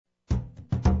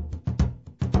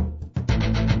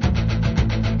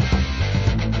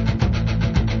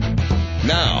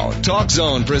Now, Talk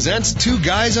Zone presents Two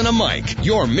Guys and a Mic,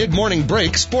 your mid-morning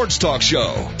break sports talk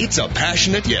show. It's a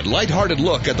passionate yet lighthearted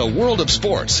look at the world of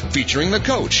sports, featuring the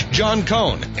coach, John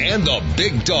Cohn, and the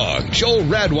big dog, Joel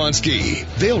Radwanski.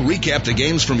 They'll recap the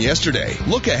games from yesterday,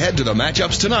 look ahead to the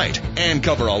matchups tonight, and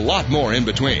cover a lot more in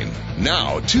between.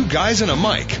 Now, Two Guys and a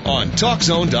Mic on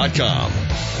TalkZone.com.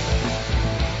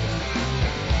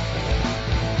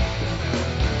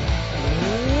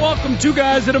 Welcome, Two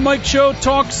Guys at a Mic Show,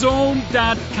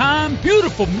 TalkZone.com.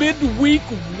 Beautiful midweek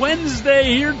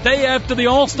Wednesday here, day after the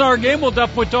All Star Game. We'll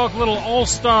definitely talk a little All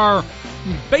Star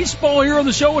baseball here on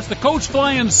the show. It's the coach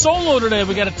flying solo today.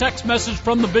 We got a text message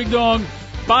from the big dog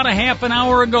about a half an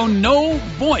hour ago. No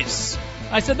voice.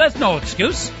 I said, that's no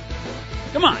excuse.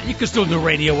 Come on, you can still do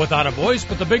radio without a voice,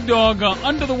 but the big dog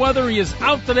under the weather. He is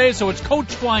out today, so it's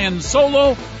coach flying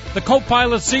solo. The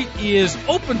co-pilot seat is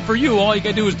open for you. All you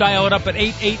got to do is dial it up at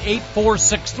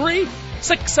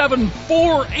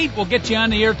 888-463-6748. We'll get you on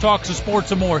the air, talk some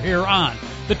sports and more here on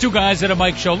the Two Guys at a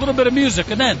Mic Show. A little bit of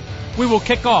music, and then we will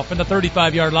kick off in the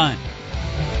 35-yard line.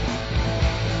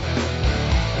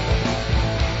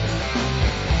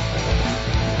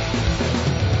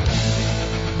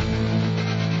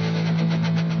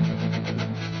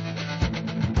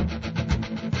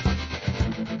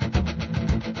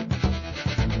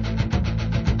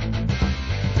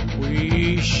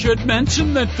 Should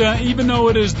mention that even though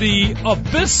it is the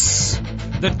abyss,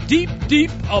 the deep,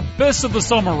 deep abyss of the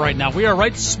summer right now, we are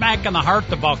right smack in the heart,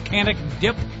 the volcanic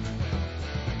dip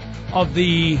of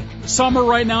the summer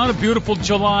right now, on a beautiful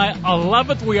July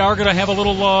 11th. We are going to have a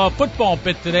little football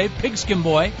bit today. Pigskin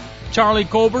Boy, Charlie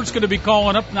Colbert's going to be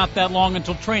calling up not that long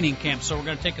until training camp, so we're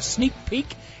going to take a sneak peek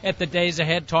at the days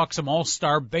ahead, talk some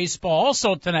All-Star baseball.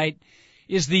 Also tonight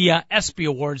is the ESPY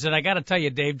Awards, and I got to tell you,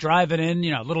 Dave, driving in,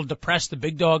 a little depressed. The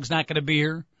big dog's not going to be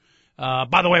here.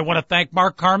 By the way, I want to thank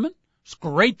Mark Carmen. It's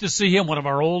great to see him, one of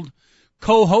our old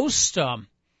co-hosts,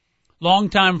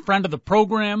 longtime friend of the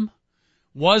program,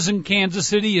 was in Kansas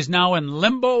City, is now in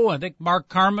limbo. I think Mark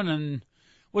Carmen, and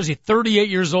was he 38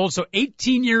 years old, so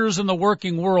 18 years in the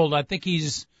working world. I think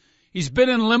he's been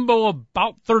in limbo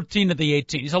about 13 of the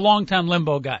 18. He's a longtime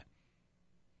limbo guy.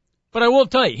 But I will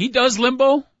tell you, he does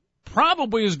limbo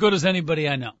probably as good as anybody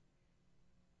I know. I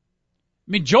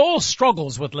mean, Joel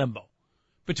struggles with limbo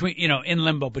in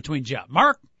limbo between jobs.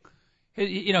 Mark,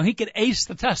 he could ace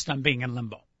the test on being in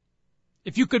limbo.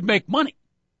 If you could make money,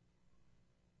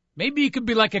 maybe you could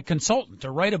be like a consultant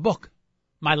or write a book,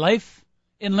 My Life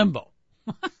in Limbo,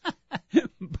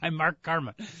 by Mark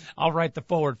Carmen. I'll write the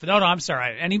forward. No, I'm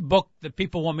sorry. Any book that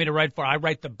people want me to write for, I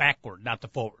write the backward, not the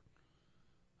forward.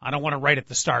 I don't want to write at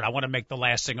the start. I want to make the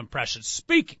lasting impression.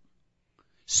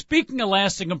 Speaking of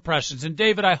lasting impressions, and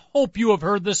David, I hope you have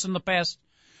heard this in the past,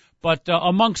 but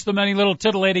amongst the many little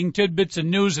titillating tidbits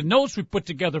and news and notes we put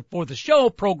together for the show,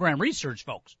 program research,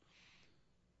 folks.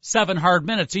 7 hard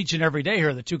minutes each and every day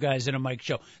here, the Two Guys in a Mic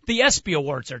Show. The ESPY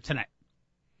Awards are tonight.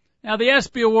 Now, the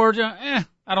ESPY Awards, I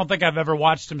don't think I've ever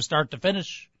watched them start to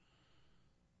finish.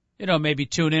 Maybe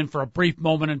tune in for a brief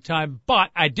moment in time,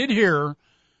 but I did hear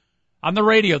on the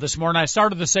radio this morning, I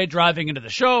started to say driving into the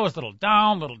show, I was a little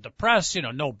down, a little depressed,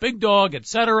 no big dog,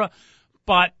 etc.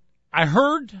 But I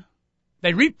heard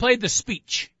they replayed the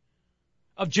speech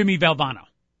of Jimmy Valvano.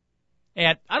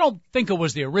 I don't think it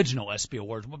was the original ESPY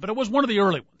Awards, but it was one of the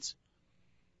early ones.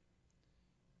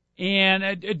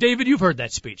 And David, you've heard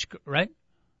that speech, right?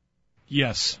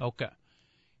 Yes. Okay.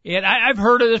 And I've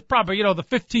heard it probably, the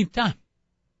 15th time.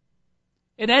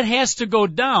 And that has to go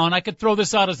down. I could throw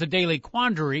this out as a daily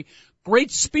quandary.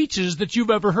 Great speeches that you've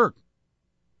ever heard.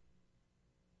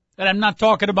 And I'm not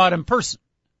talking about in person.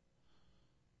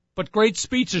 But great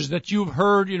speeches that you've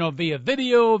heard, via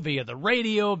video, via the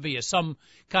radio, via some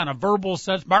kind of verbal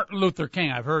sense. Martin Luther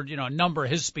King, I've heard, a number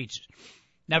of his speeches.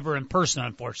 Never in person,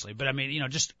 unfortunately. But,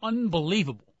 just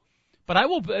unbelievable. But I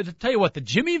will tell you what, the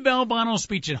Jimmy Valvano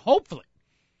speech, and hopefully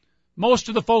most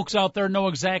of the folks out there know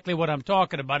exactly what I'm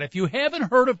talking about. If you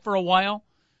haven't heard it for a while,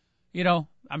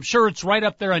 I'm sure it's right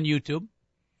up there on YouTube.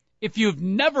 If you've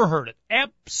never heard it,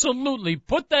 absolutely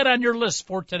put that on your list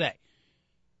for today.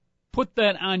 Put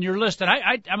that on your list. And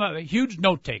I'm a huge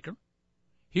note taker.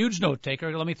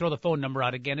 Let me throw the phone number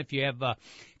out again. If you have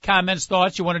comments,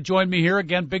 thoughts, you want to join me here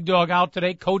again. Big dog out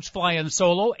today. Coach flying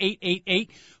solo.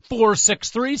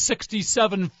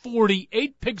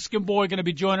 888-463-6748. Pigskin Boy going to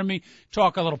be joining me.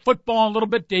 Talk a little football a little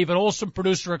bit. David Olson,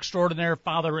 producer extraordinaire,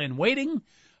 father in waiting,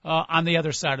 on the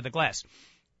other side of the glass.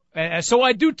 So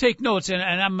I do take notes, and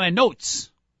on my notes,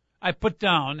 I put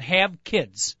down, have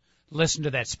kids listen to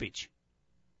that speech.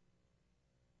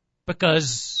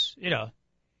 Because,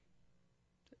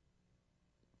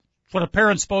 what a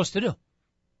parent's supposed to do.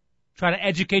 Try to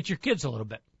educate your kids a little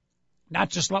bit.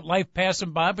 Not just let life pass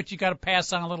them by, but you got to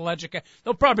pass on a little education.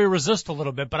 They'll probably resist a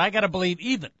little bit, but I got to believe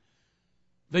even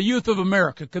the youth of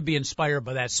America could be inspired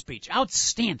by that speech.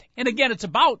 Outstanding. And again, it's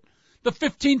about the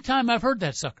 15th time I've heard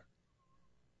that sucker.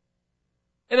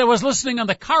 And I was listening on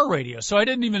the car radio, so I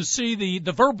didn't even see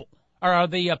the verbal or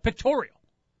the pictorial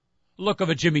look of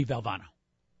a Jimmy Valvano.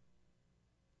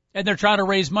 And they're trying to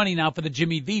raise money now for the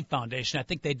Jimmy V Foundation. I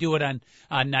think they do it on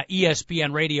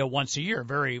ESPN radio once a year.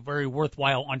 Very, very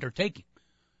worthwhile undertaking.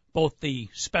 Both the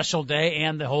special day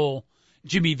and the whole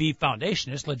Jimmy V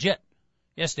Foundation. It's legit.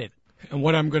 Yes, David. And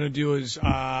what I'm going to do is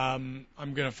I'm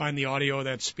going to find the audio of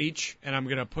that speech, and I'm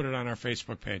going to put it on our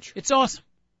Facebook page. It's awesome.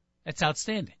 It's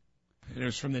outstanding. And it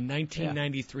was from the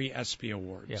 1993 ESPY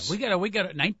Awards. Yeah, we got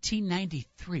it.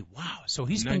 1993. Wow. So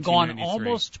he's been gone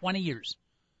almost 20 years.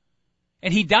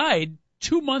 And he died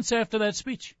 2 months after that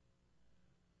speech.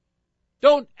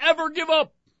 Don't ever give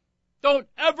up. Don't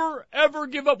ever, ever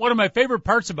give up. One of my favorite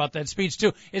parts about that speech,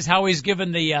 too, is how he's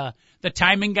given the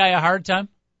timing guy a hard time.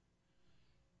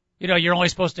 You know, you're only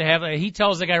supposed to have, he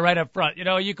tells the guy right up front, you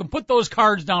know, you can put those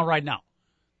cards down right now.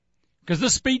 Because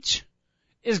this speech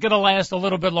is going to last a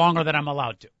little bit longer than I'm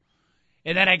allowed to.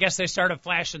 And then I guess they started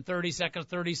flashing 30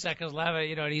 seconds left,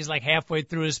 you know, and he's like halfway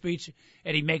through his speech,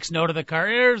 and he makes note of the card.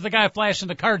 Here's the guy flashing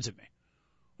the cards at me,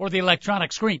 or the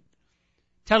electronic screen,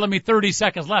 telling me 30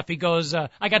 seconds left. He goes,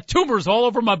 I got tumors all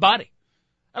over my body.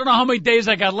 I don't know how many days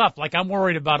I got left. Like, I'm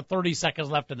worried about 30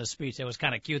 seconds left in the speech. It was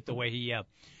kind of cute the way he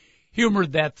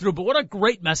humored that through. But what a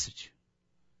great message.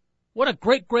 What a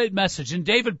great, great message. And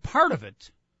David, part of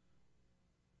it,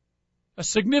 a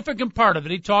significant part of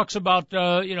it, he talks about,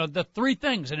 the three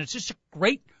things, and it's just a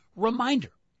great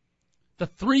reminder. The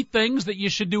three things that you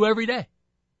should do every day.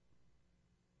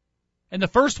 And the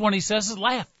first one, he says, is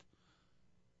laugh.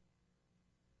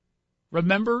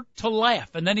 Remember to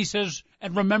laugh. And then he says,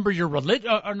 and remember your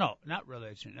religion, not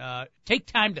religion, take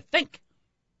time to think.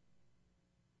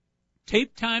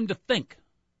 Take time to think.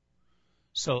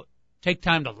 So take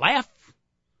time to laugh,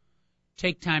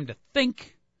 take time to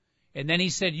think. And then he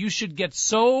said you should get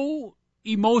so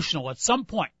emotional at some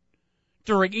point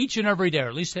during each and every day, or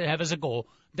at least have as a goal,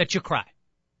 that you cry.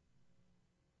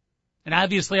 And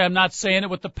obviously I'm not saying it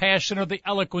with the passion or the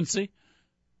eloquency.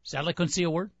 Is eloquency a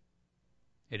word?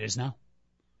 It is now.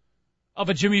 Of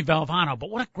a Jimmy Valvano, but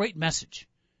what a great message.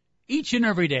 Each and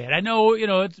every day. And I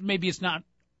know, maybe it's not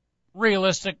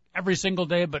realistic every single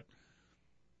day, but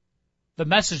the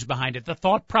message behind it, the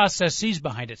thought processes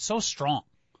behind it, so strong.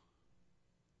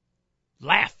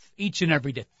 Laugh each and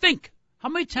every day. Think. How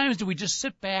many times do we just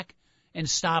sit back and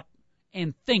stop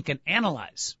and think and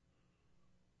analyze,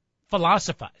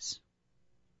 philosophize,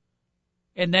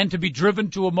 and then to be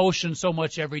driven to emotion so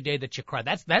much every day that you cry?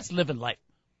 That's living life.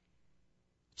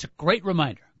 It's a great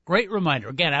reminder. Great reminder.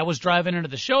 Again, I was driving into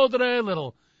the show today,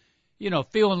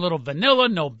 feeling a little vanilla,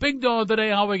 no big dog today.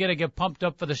 How are we going to get pumped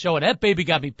up for the show? And that baby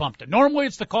got me pumped up. Normally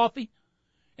it's the coffee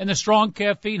and the strong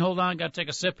caffeine. Hold on, got to take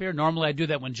a sip here. Normally I do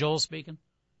that when Joel's speaking.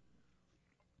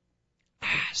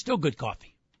 Still good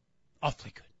coffee.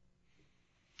 Awfully good.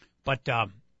 But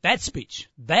that speech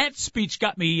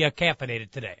got me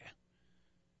caffeinated today.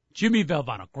 Jimmy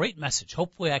Valvano, great message.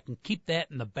 Hopefully I can keep that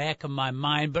in the back of my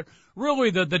mind. But really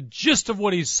the gist of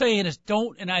what he's saying is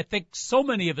don't, and I think so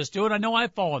many of us do it. I know I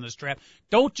fall in this trap.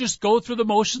 Don't just go through the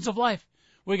motions of life.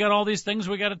 We got all these things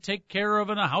we got to take care of,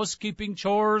 and the housekeeping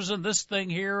chores and this thing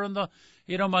here and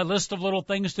my list of little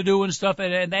things to do and stuff.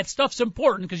 And that stuff's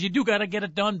important because you do got to get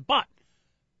it done. But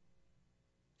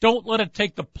don't let it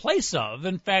take the place of.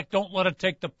 In fact, don't let it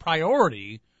take the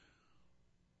priority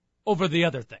over the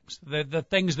other things, the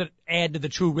things that add to the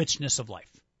true richness of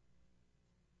life.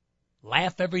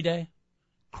 Laugh every day,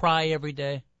 cry every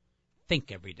day,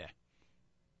 think every day.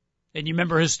 And you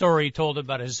remember his story he told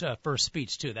about his first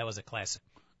speech, too. That was a classic.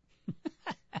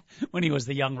 When he was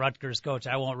the young Rutgers coach.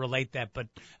 I won't relate that, but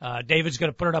David's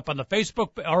going to put it up on the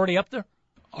Facebook. Already up there?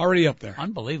 Already up there.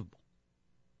 Unbelievable.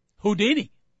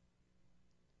 Houdini.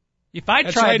 If I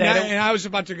That's tried right, that, and I was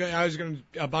about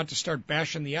to start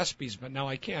bashing the ESPYs, but now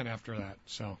I can't after that.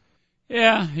 So,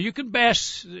 yeah, you can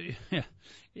bash.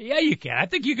 Yeah, you can. I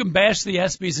think you can bash the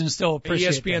ESPYs and still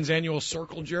appreciate ESPN's that. annual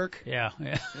circle jerk. Yeah.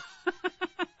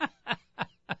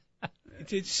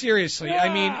 Seriously,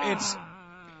 I mean, it's.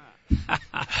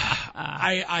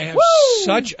 I have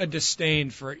such a disdain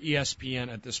for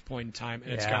ESPN at this point in time,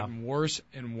 and it's gotten worse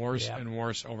and worse and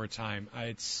worse over time.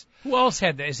 Who else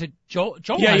had that? Is it Joel?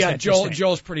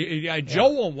 Joel's pretty.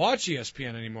 Joel won't watch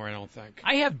ESPN anymore, I don't think.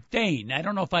 I have disdain. I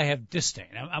don't know if I have disdain.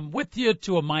 I'm with you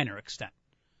to a minor extent.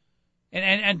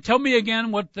 And tell me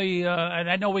again what and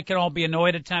I know we can all be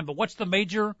annoyed at times, but what's the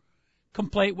major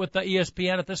complaint with the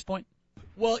ESPN at this point?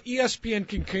 Well, ESPN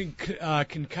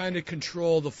can kind of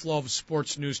control the flow of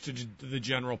sports news to the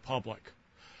general public.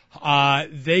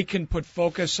 They can put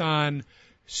focus on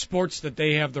sports that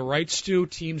they have the rights to,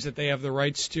 teams that they have the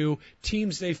rights to,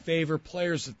 teams they favor,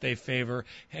 players that they favor,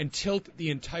 and tilt the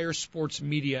entire sports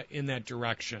media in that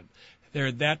direction.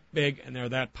 They're that big and they're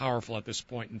that powerful at this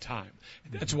point in time.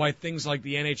 That's why things like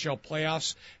the NHL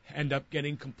playoffs end up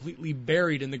getting completely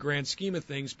buried in the grand scheme of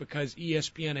things, because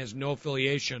ESPN has no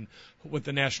affiliation with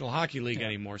the National Hockey League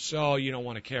anymore. So you don't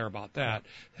want to care about that.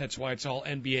 That's why it's all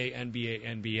NBA, NBA,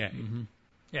 NBA. Mm-hmm.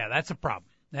 Yeah, that's a problem.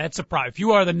 That's a problem. If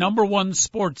you are the number one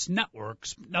sports network,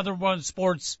 number one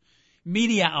sports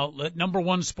media outlet, number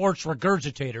one sports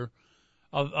regurgitator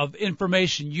of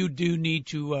information, you do need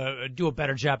to do a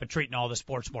better job of treating all the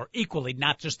sports more equally,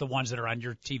 not just the ones that are on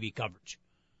your TV coverage.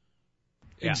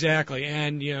 Yeah. Exactly.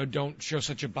 And, don't show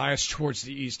such a bias towards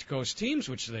the East Coast teams,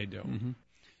 which they do. Mm-hmm.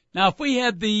 Now, if we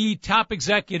had the top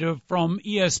executive from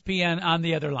ESPN on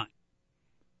the other line,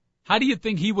 how do you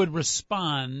think he would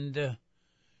respond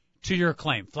to your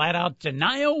claim? Flat out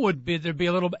denial? Would there be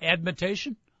a little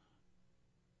admitation?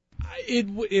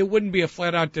 It wouldn't be a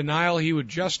flat out denial. He would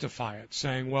justify it,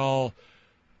 saying, well,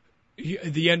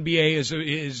 the NBA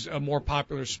is a more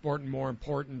popular sport and more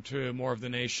important to more of the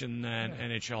nation than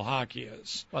NHL hockey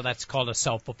is. Well, that's called a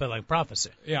self-fulfilling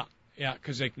prophecy. Yeah,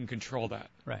 because they can control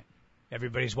that. Right.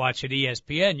 Everybody's watching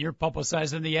ESPN. You're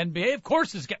publicizing the NBA. Of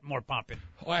course it's getting more popular.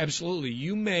 Oh, absolutely.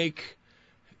 You make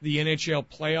the NHL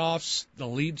playoffs the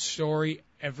lead story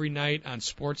every night on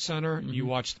SportsCenter, and you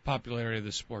watch the popularity of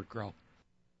the sport grow.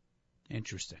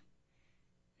 Interesting.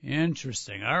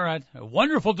 All right. A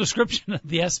wonderful description of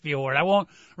the ESPY Award. I won't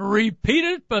repeat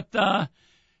it, but that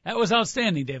was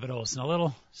outstanding, David Olson. A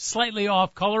little slightly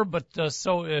off color, but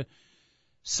so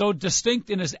distinct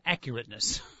in his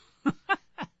accurateness.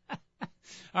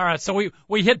 All right, so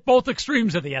we hit both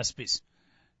extremes of the ESPYs.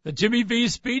 The Jimmy V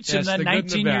speech and then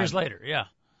 19 years later. Yeah.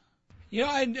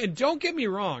 And don't get me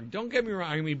wrong.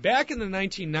 I mean, back in the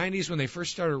 1990s when they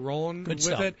first started rolling with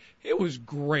it, it was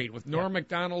great with Norm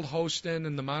Macdonald hosting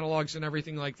and the monologues and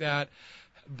everything like that.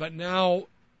 But now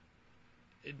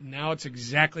it's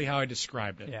exactly how I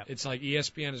described it. Yeah. It's like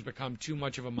ESPN has become too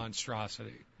much of a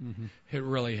monstrosity. Mm-hmm. It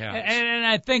really has. And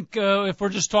I think if we're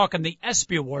just talking the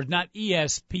ESPY Award, not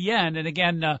ESPN, and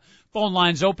again, phone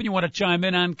lines open. You want to chime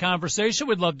in on conversation?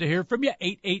 We'd love to hear from you.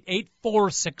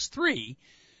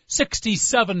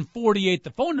 888-463-6748, the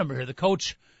phone number here. The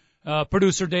coach,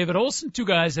 producer David Olson, two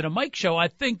guys at a mic show. I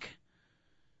think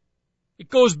it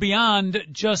goes beyond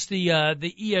just the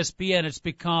ESPN. It's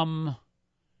become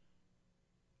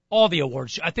all the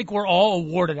awards. I think we're all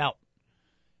awarded out.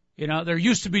 There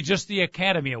used to be just the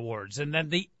Academy Awards and then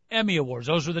the Emmy Awards.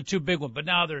 Those were the two big ones. But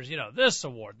now there's, this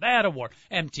award, that award,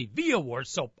 MTV Award,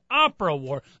 Soap Opera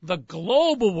Award, the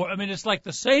Globe Award. I mean, it's like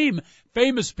the same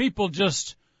famous people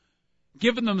just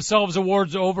giving themselves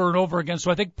awards over and over again. So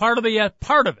I think part of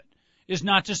it is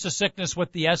not just a sickness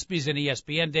with the ESPYs and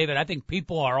ESPN, David. I think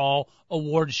people are all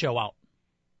award show out.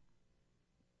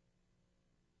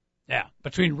 Yeah,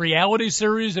 between reality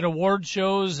series and award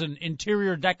shows and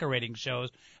interior decorating shows,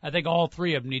 I think all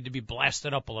three of them need to be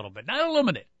blasted up a little bit.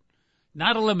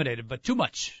 Not eliminated, but too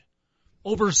much.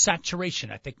 Oversaturation,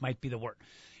 I think, might be the word.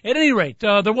 At any rate,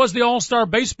 there was the All-Star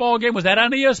baseball game. Was that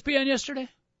on ESPN yesterday?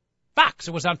 Fox.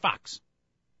 It was on Fox.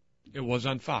 It was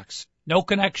on Fox. No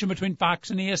connection between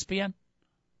Fox and ESPN?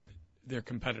 They're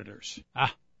competitors.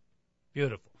 Ah,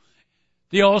 beautiful.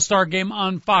 The All-Star game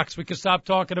on Fox. We can stop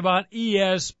talking about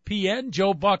ESPN.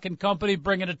 Joe Buck and company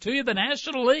bringing it to you. The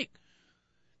National League.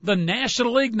 The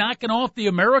National League knocking off the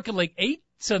American League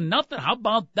 8-0. How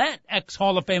about that?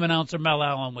 Ex-Hall of Fame announcer Mel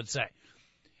Allen would say.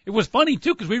 It was funny,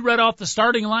 too, because we read off the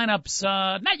starting lineups,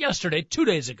 not yesterday, 2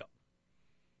 days ago.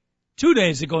 2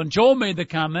 days ago, and Joel made the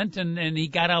comment, and he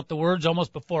got out the words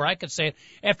almost before I could say it.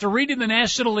 After reading the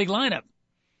National League lineup,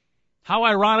 how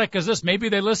ironic is this? Maybe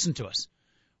they listened to us.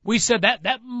 We said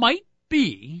that might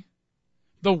be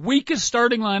the weakest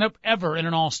starting lineup ever in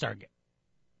an All-Star game.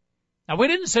 Now, we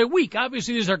didn't say weak.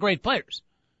 Obviously, these are great players.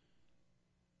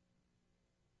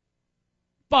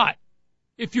 But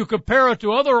if you compare it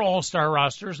to other All-Star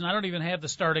rosters, and I don't even have the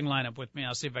starting lineup with me.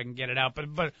 I'll see if I can get it out.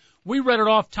 But we read it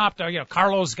off top to,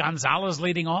 Carlos Gonzalez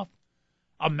leading off,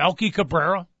 a Melky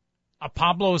Cabrera, a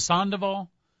Pablo Sandoval,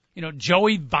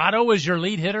 Joey Votto is your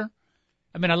lead hitter.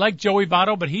 I mean, I like Joey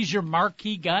Votto, but he's your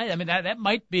marquee guy. I mean, that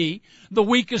might be the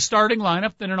weakest starting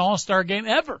lineup in an All-Star game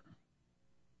ever.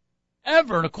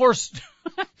 And, of course,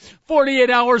 48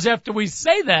 hours after we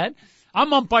say that,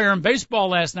 I'm umpiring baseball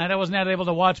last night. I was not able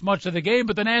to watch much of the game,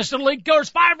 but the National League goes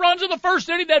 5 runs in the first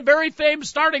inning, that very famous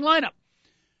starting lineup.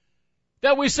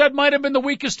 that we said might have been the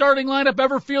weakest starting lineup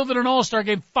ever fielded in an All-Star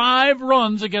game. 5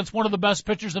 runs against one of the best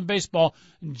pitchers in baseball,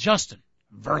 Justin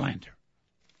Verlander.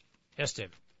 Yes,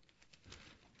 David.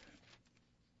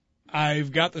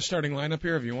 I've got the starting lineup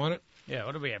here if you want it. Yeah,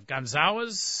 what do we have?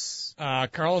 Gonzalez?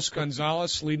 Carlos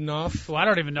Gonzalez leading off. Well, I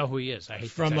don't even know who he is. I hate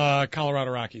from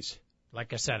Colorado Rockies.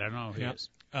 Like I said, I don't know who he is.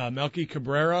 Melky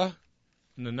Cabrera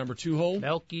in the number 2 hole.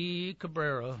 Melky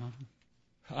Cabrera.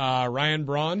 Ryan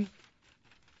Braun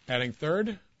batting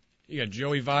third. You got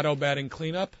Joey Votto batting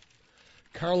cleanup.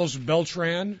 Carlos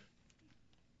Beltran,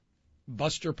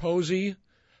 Buster Posey,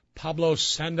 Pablo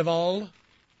Sandoval,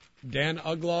 Dan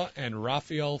Ugla, and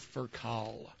Rafael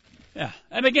Furcal. Yeah,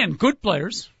 and again, good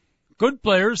players,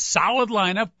 solid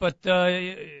lineup, but,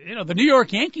 the New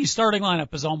York Yankees starting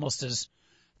lineup is almost as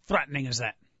threatening as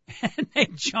that. And they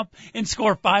jump and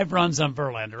score 5 runs on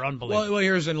Verlander. Unbelievable. Well,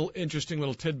 here's an interesting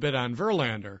little tidbit on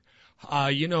Verlander.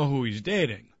 You know who he's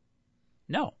dating?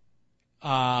 No.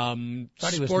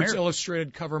 Sports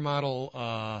Illustrated cover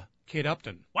model Kate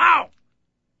Upton. Wow.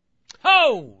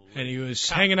 Oh. And he was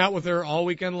hanging out with her all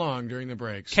weekend long during the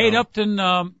break. So. Kate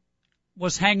Upton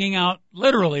was hanging out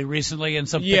literally recently in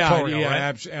some pictorial, right?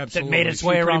 Absolutely. That made its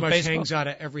way around Facebook. She pretty much hangs out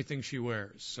of everything she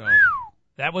wears. So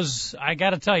that was, I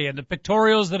got to tell you, the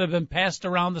pictorials that have been passed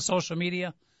around the social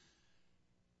media,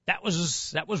 that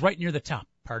was right near the top.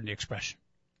 Pardon the expression.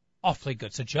 Awfully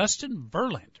good. So Justin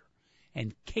Verlander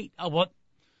and Kate, what?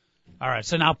 All right,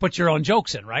 so now put your own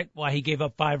jokes in, right? Why he gave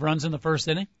up 5 runs in the first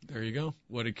inning? There you go.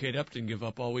 What did Kate Upton give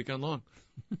up all weekend long?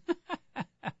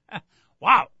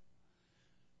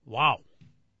 Wow.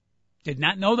 Did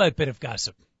not know that bit of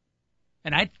gossip.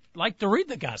 And I'd like to read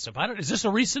the gossip. Is this a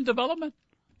recent development?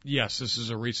 Yes, this is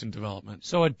a recent development.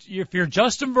 So if you're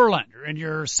Justin Verlander and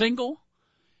you're single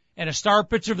and a star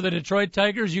pitcher for the Detroit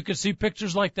Tigers, you could see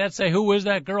pictures like that, say, who is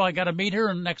that girl? I got to meet her,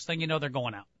 and next thing you know, they're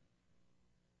going out.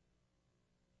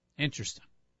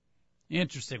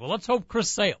 Interesting. Well, let's hope Chris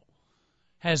Sale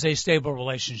has a stable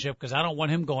relationship, because I don't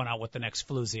want him going out with the next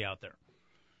floozy out there.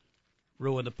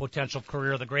 Ruin the potential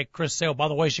career of the great Chris Sale. By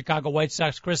the way, Chicago White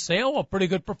Sox Chris Sale, a pretty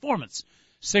good performance.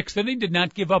 6th inning, did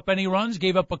not give up any runs,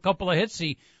 gave up a couple of hits.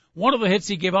 One of the hits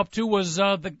he gave up to was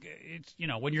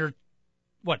when you're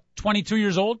 22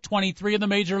 years old, 23 in the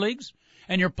major leagues,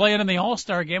 and you're playing in the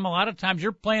All-Star game, a lot of times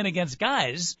you're playing against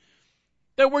guys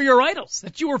that were your idols,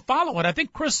 that you were following. I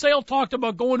think Chris Sale talked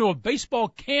about going to a baseball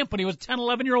camp when he was a 10,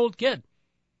 11-year-old kid.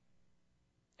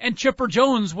 And Chipper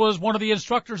Jones was one of the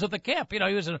instructors at the camp. He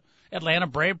was an Atlanta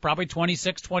Brave, probably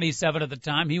 26, 27 at the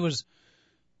time. He was,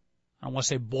 I don't want to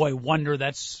say boy wonder,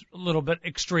 that's a little bit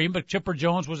extreme, but Chipper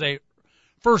Jones was a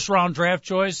first-round draft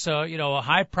choice, a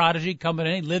high prodigy coming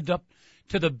in. He lived up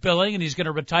to the billing, and he's going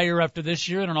to retire after this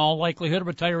year, and in all likelihood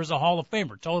retire as a Hall of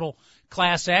Famer. Total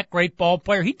class act, great ball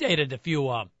player. He dated a few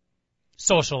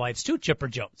socialites too, Chipper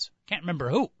Jones. Can't remember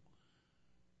who.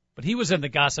 But he was in the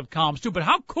gossip columns too. But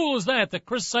how cool is that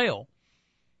Chris Sale,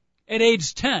 at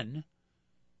age 10,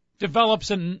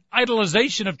 develops an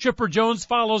idolization of Chipper Jones,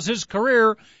 follows his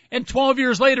career, and 12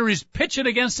 years later he's pitching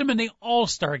against him in the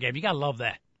All-Star game. You gotta love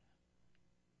that.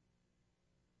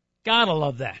 Gotta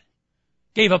love that.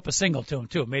 Gave up a single to him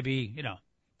too. Maybe,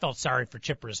 felt sorry for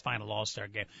Chipper's final All-Star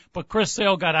game. But Chris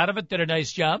Sale got out of it, did a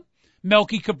nice job.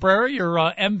 Melky Cabrera, your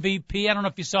MVP. I don't know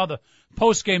if you saw the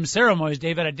post-game ceremonies,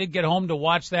 David. I did get home to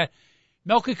watch that.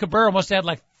 Melky Cabrera must have had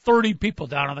like 30 people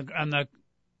down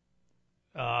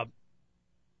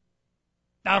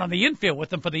out on the infield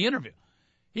with him for the interview.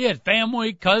 He had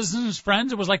family, cousins,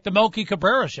 friends. It was like the Melky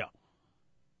Cabrera show.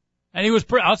 And he was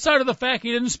outside of the fact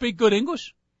he didn't speak good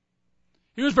English,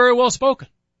 he was very well spoken.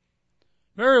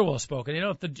 Very well spoken.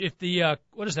 If the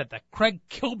what is that, the Craig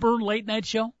Kilburn late night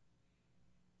show?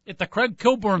 If the Craig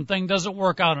Kilburn thing doesn't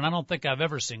work out, and I don't think I've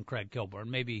ever seen Craig Kilburn,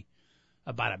 maybe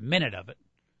about a minute of it,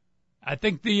 I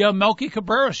think the Melky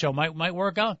Cabrera show might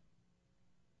work out.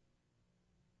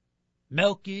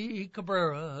 Melky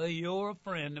Cabrera, you're a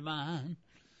friend of mine.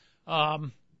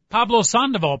 Pablo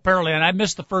Sandoval, apparently, and I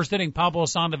missed the first inning, Pablo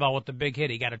Sandoval with the big hit.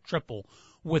 He got a triple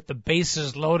with the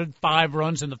bases loaded, 5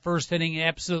 runs in the first inning.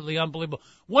 Absolutely unbelievable.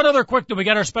 One other quick, do we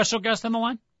got our special guest on the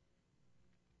line?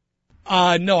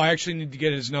 No, I actually need to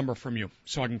get his number from you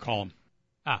so I can call him.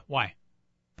 Why?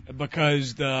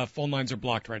 Because the phone lines are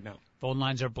blocked right now. Phone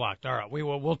lines are blocked. All right,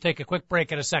 we'll take a quick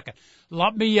break in a second.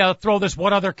 Let me throw this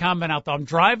one other comment out, though. I'm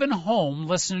driving home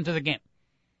listening to the game,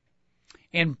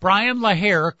 and Brian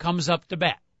LaHare comes up to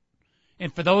bat.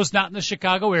 And for those not in the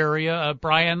Chicago area,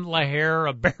 Brian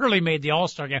LaHare barely made the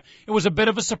All-Star game. It was a bit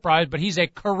of a surprise, but he's a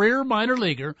career minor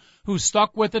leaguer who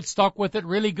stuck with it,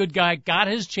 really good guy, got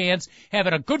his chance,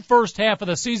 having a good first half of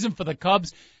the season for the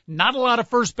Cubs. Not a lot of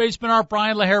first baseman art.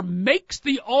 Brian LaHair makes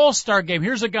the All-Star game.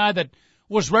 Here's a guy that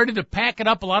was ready to pack it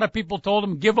up. A lot of people told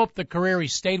him give up the career. He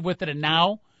stayed with it, and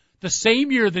now, the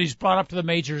same year that he's brought up to the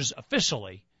majors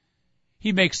officially,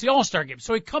 he makes the All-Star game.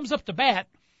 So he comes up to bat,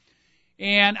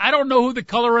 and I don't know who the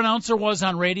color announcer was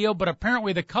on radio, but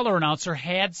apparently the color announcer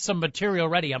had some material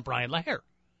ready on Brian LaHair.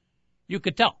 You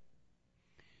could tell.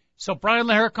 So Brian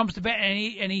LaHair comes to bat,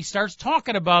 and he starts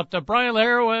talking about Brian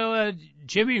LaHair,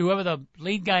 Jimmy, whoever the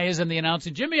lead guy is in the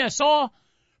announcing. Jimmy, I saw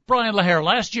Brian LaHair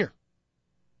last year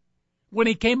when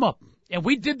he came up, and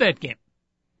we did that game.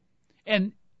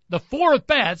 And the 4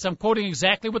 at-bats, I'm quoting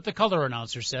exactly what the color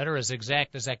announcer said, or as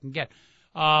exact as I can get.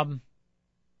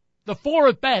 The 4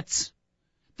 at-bats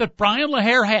that Brian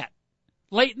LaHair had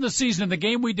late in the season in the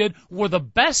game we did were the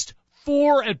best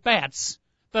 4 at-bats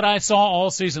that I saw all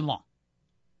season long.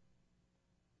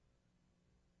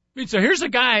 I mean, so here's a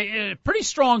guy, a pretty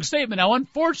strong statement. Now,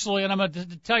 unfortunately, and I'm going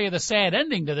to tell you the sad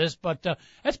ending to this, but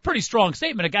that's a pretty strong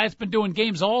statement. A guy that's been doing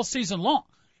games all season long,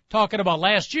 talking about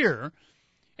last year,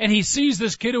 and he sees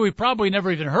this kid who he probably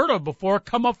never even heard of before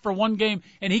come up for one game,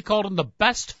 and he called him the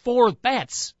best 4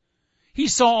 at-bats he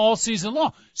saw all season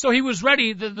long. So he was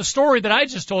ready, the story that I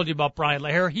just told you about Brian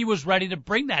LaHair, he was ready to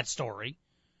bring that story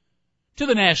to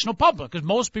the national public, because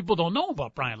most people don't know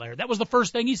about Brian LaHair. That was the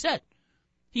first thing he said.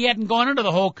 He hadn't gone into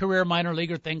the whole career minor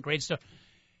leaguer thing, great stuff.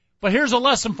 But here's a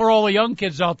lesson for all the young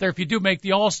kids out there if you do make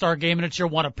the All-Star game and it's your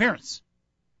one appearance.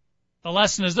 The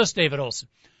lesson is this, David Olson.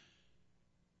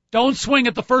 Don't swing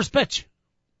at the first pitch,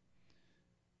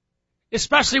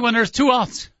 especially when there's 2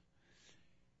 outs.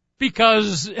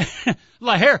 Because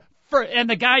LaHair, and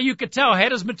the guy you could tell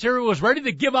had his material, was ready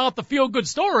to give out the feel-good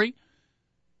story,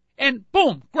 and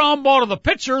boom, ground ball to the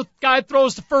pitcher, guy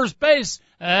throws to first base.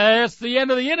 It's the end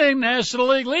of the inning, National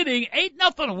League leading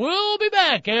 8-0. We'll be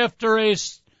back after a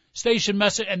station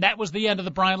message, and that was the end of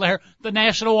the Brian LaHair. The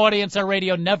national audience on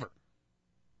radio never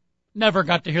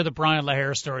got to hear the Brian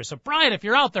LaHair story. So, Brian, if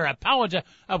you're out there, I apologize.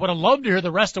 I would have loved to hear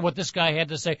the rest of what this guy had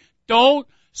to say. Don't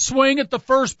swing at the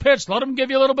first pitch. Let him give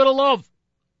you a little bit of love.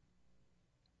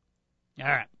 All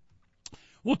right.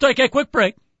 We'll take a quick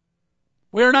break.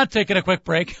 We are not taking a quick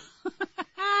break.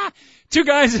 2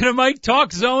 guys in a mic,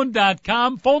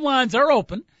 TalkZone.com. Phone lines are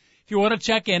open. If you want to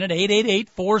check in at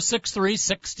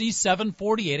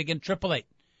 888-463-6748. Again,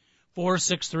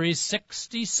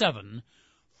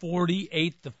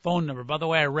 888-463-6748. The phone number. By the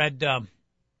way, I read, I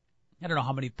don't know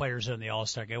how many players are in the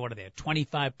All-Star game. What are they,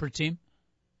 25 per team?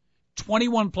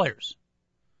 21 players.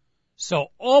 So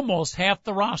almost half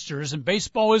the rosters, and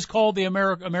baseball is called the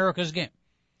America's game.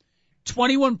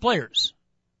 21 players,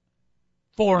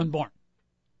 foreign born.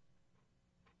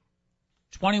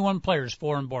 21 players,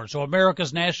 foreign born. So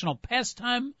America's national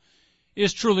pastime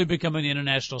is truly becoming an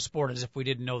international sport, as if we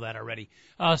didn't know that already.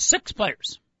 6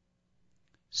 players.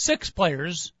 6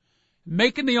 players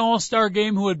making the All-Star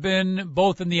game who had been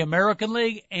both in the American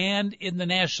League and in the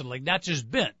National League. Not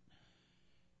just been,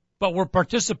 but were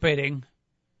participating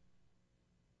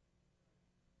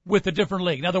with a different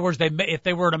league. In other words, if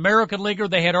they were an American leaguer,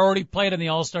 they had already played in the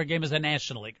All-Star game as a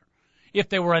National Leaguer. If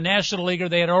they were a National Leaguer,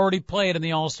 they had already played in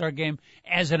the All-Star game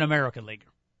as an American Leaguer.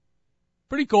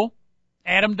 Pretty cool.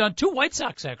 Adam Dunn, 2 White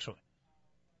Sox, actually.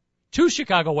 2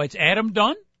 Chicago Whites. Adam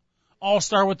Dunn,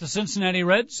 All-Star with the Cincinnati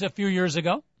Reds a few years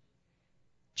ago.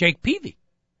 Jake Peavy,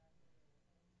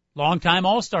 longtime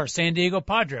All-Star, San Diego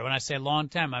Padre. When I say long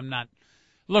time, I'm not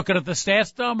looking at the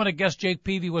stats, though. I'm going to guess Jake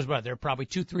Peavy was, there probably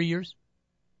 2-3 years.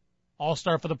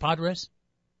 All-Star for the Padres.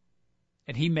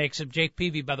 And he makes it. Jake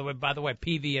Peavy, by the way,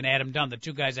 Peavy and Adam Dunn, the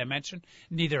 2 guys I mentioned,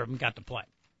 neither of them got to play.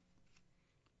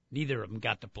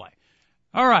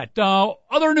 All right.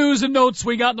 Other news and notes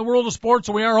we got in the world of sports.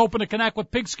 So we are hoping to connect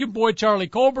with Pigskin Boy Charlie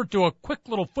Colbert to a quick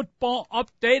little football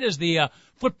update, as the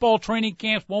football training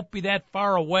camps won't be that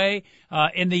far away.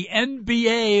 In the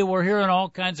NBA, we're hearing all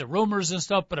kinds of rumors and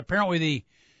stuff, but apparently the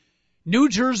New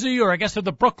Jersey, or I guess they're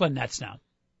the Brooklyn Nets now.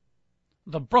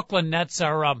 The Brooklyn Nets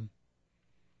are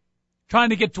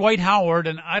trying to get Dwight Howard,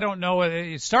 and I don't know.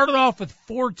 It started off with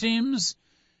 4 teams.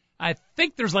 I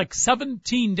think there's like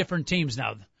 17 different teams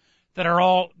now that are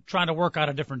all trying to work out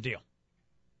a different deal.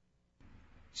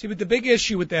 See, but the big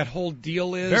issue with that whole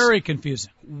deal is very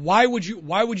confusing. Why would you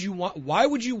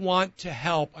want to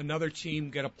help another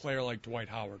team get a player like Dwight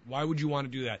Howard? Why would you want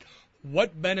to do that?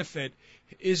 What benefit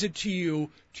is it to you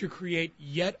to create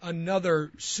yet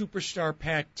another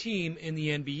superstar-packed team in the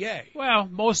NBA? Well,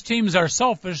 most teams are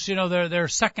selfish. You know, they're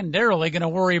secondarily going to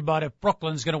worry about if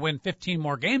Brooklyn's going to win 15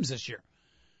 more games this year.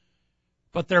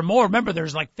 But they're more. Remember,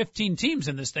 there's like 15 teams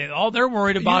in this thing. All they're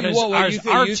worried about is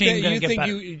our team going to get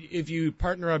better. If you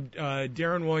partner up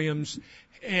Darren Williams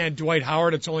and Dwight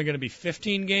Howard, it's only going to be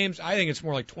 15 games? I think it's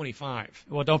more like 25.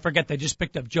 Well, don't forget they just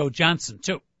picked up Joe Johnson,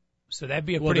 too. So that'd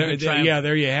be a pretty good triumph. Yeah,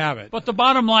 there you have it. But the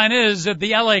bottom line is that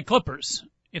the L.A. Clippers,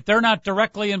 if they're not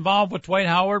directly involved with Dwight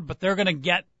Howard, but they're going to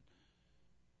get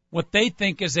what they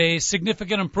think is a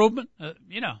significant improvement,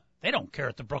 they don't care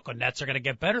if the Brooklyn Nets are going to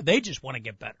get better. They just want to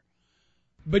get better.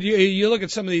 But you look at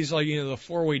some of these, like, the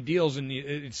four-way deals, and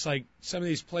it's like some of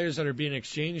these players that are being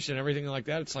exchanged and everything like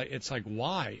that. It's like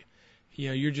why?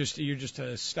 You're just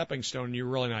a stepping stone, and you're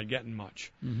really not getting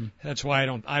much. Mm-hmm. That's why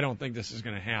I don't think this is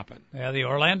going to happen. Yeah, the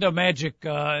Orlando Magic,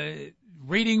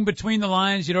 reading between the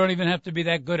lines, you don't even have to be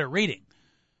that good at reading.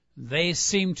 They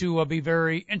seem to be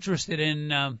very interested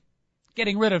in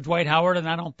getting rid of Dwight Howard, and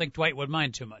I don't think Dwight would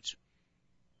mind too much.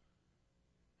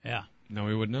 Yeah. No,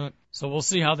 he would not. So we'll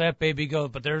see how that baby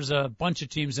goes, but there's a bunch of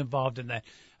teams involved in that.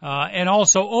 And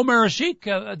also Omer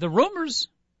Asik, the rumors,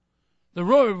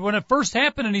 when it first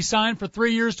happened and he signed for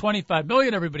 3 years, $25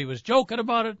 million, everybody was joking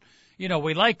about it.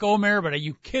 We like Omer, but are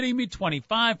you kidding me?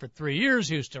 25 for 3 years,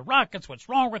 Houston Rockets, what's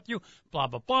wrong with you? Blah,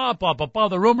 blah, blah, blah, blah, blah.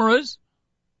 The rumor is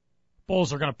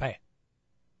Bulls are going to pay.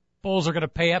 Bulls are going to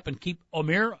pay up and keep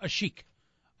Omer Asik.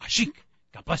 Asik,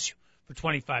 God bless you, for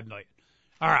 $25 million.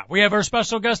 All right, we have our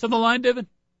special guest on the line, David.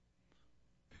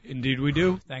 Indeed we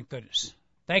do. Thank goodness.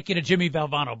 Thank you to Jimmy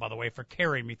Valvano, by the way, for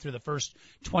carrying me through the first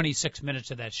 26 minutes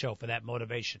of that show for that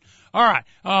motivation. All right,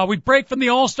 we break from the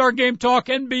All Star Game talk,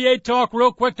 NBA talk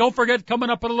real quick. Don't forget, coming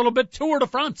up in a little bit, Tour de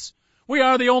France. We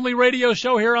are the only radio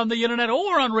show here on the Internet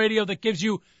or on radio that gives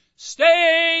you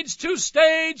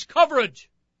stage-to-stage coverage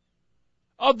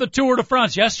of the Tour de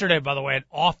France. Yesterday, by the way, an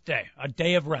off day, a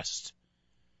day of rest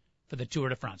for the Tour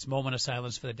de France. Moment of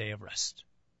silence for the day of rest.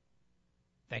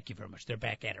 Thank you very much. They're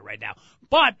back at it right now.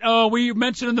 But we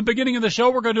mentioned in the beginning of the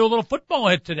show we're going to do a little football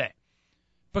hit today.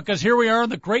 Because here we are in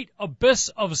the great abyss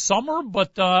of summer,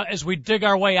 but as we dig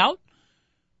our way out,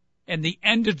 and the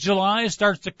end of July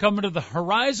starts to come into the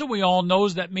horizon, we all know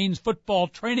that means football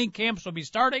training camps will be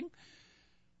starting.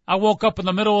 I woke up in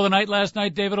the middle of the night last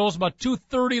night, David Olson, about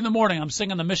 2:30 in the morning. I'm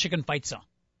singing the Michigan fight song.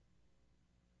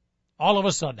 All of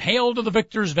a sudden, hail to the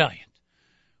victors valiant,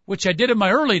 which I did in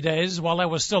my early days while I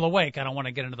was still awake. I don't want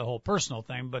to get into the whole personal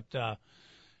thing, but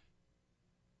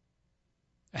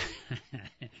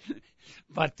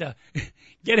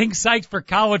getting psyched for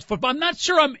college football. I'm not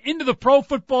sure I'm into the pro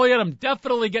football yet. I'm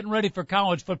definitely getting ready for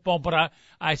college football, but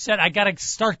I said I got to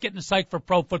start getting psyched for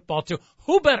pro football too.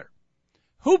 Who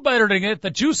better to get the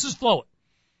juices flowing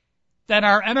than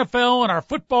our NFL and our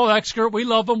football expert? We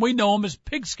love him. We know him as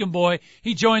Pigskin Boy.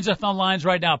 He joins us on lines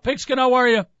right now. Pigskin, how are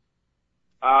you?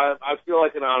 I feel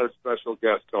like an honored special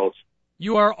guest, Coach.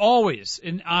 You are always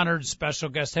an honored special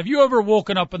guest. Have you ever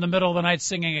woken up in the middle of the night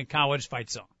singing a college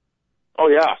fight song? Oh,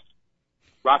 yeah.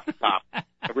 Rocky Top.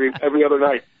 every other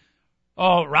night.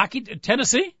 Oh,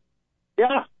 Tennessee?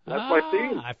 Yeah, that's my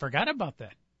team. I forgot about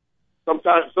that.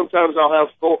 Sometimes I'll have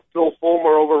Phil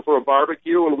Fulmer over for a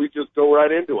barbecue, and we just go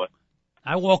right into it.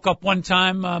 I woke up one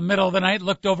time, middle of the night,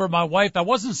 looked over at my wife. I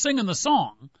wasn't singing the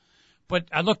song, but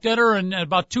I looked at her, and at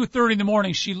about 2:30 in the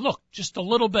morning, she looked just a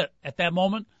little bit at that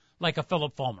moment like a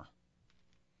Philip Fulmer,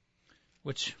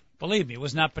 which, believe me,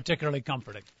 was not particularly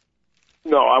comforting.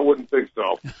 No, I wouldn't think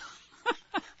so.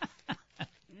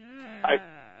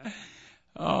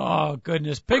 Oh,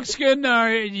 goodness. Pigskin,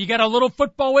 you got a little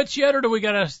football itch yet, or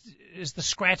is the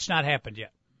scratch not happened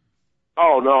yet?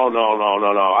 Oh, no.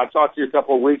 I talked to you a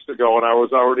couple of weeks ago, and I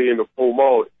was already into full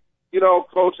mode.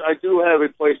 Coach, I do have a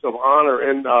place of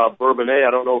honor in Bourbonnais.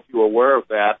 I don't know if you were aware of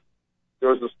that.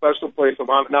 There's a special place of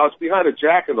honor. Now, it's behind a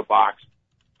Jack in the Box.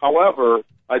 However,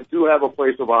 I do have a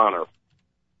place of honor.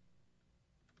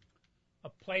 A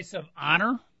place of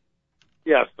honor?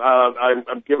 Yes,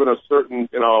 I'm given a certain,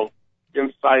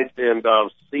 insight and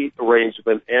seat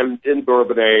arrangement in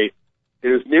Bourbonnais. It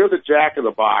is near the Jack in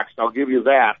the Box. I'll give you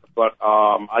that. But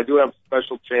I do have a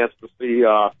special chance to see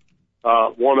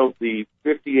one of the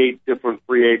 58 different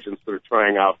free agents that are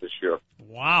trying out this year.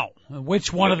 Wow!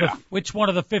 Which one of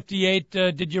the 58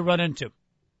 did you run into?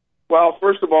 Well,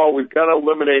 first of all, we've got to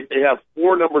eliminate. They have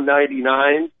 4 number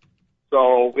 99,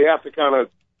 so we have to kind of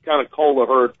cull the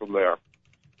herd from there.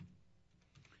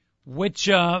 Which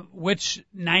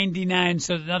 99?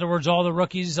 So in other words, a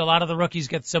lot of the rookies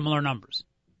get similar numbers.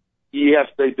 Yes,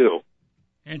 they do.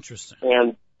 Interesting.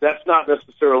 And that's not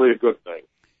necessarily a good thing.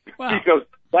 Wow. Because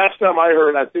last time I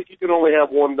heard, I think you can only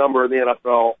have one number in the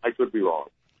NFL. I could be wrong.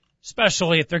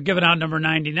 Especially if they're giving out number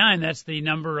 99. That's the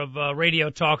number of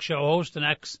radio talk show host and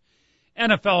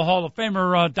ex-NFL Hall of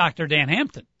Famer Dr. Dan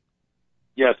Hampton.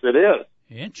 Yes, it is.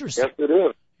 Interesting. Yes, it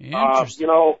is.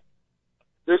 Interesting.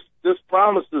 This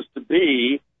promises to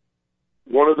be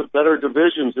one of the better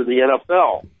divisions in the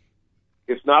NFL.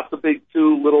 It's not the big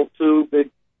two, little two,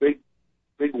 big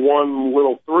one,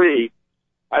 little three.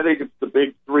 I think it's the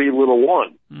big three, little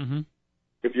one. Mm-hmm.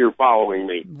 If you're following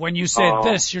me. When you say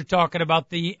this, you're talking about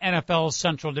the NFL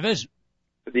Central Division.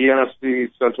 The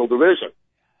NFC Central Division.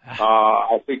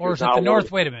 I think. Or is it the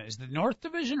North? Wait a minute. Is it the North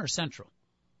Division or Central?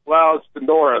 Well, it's the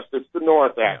North. It's the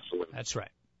North, actually. Yeah, that's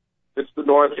right. It's the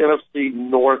North, NFC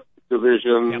North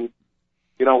Division. Yep.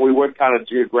 We went kind of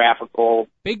geographical.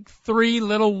 Big three,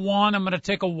 little one. I'm going to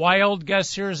take a wild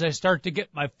guess here as I start to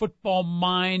get my football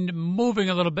mind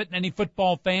moving a little bit. Any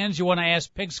football fans you want to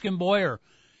ask Pigskin Boy or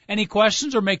any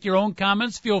questions or make your own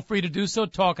comments, feel free to do so.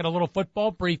 Talking a little football,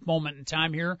 brief moment in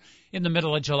time here in the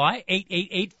middle of July.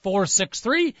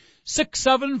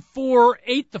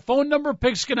 888-463-6748. The phone number,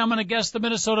 Pigskin, I'm going to guess the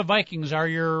Minnesota Vikings are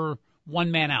your one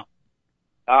man out.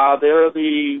 They're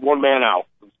the one man out.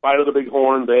 In spite of the big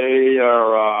horn,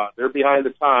 they're behind the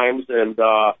times, and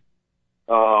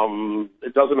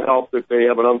it doesn't help that they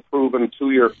have an unproven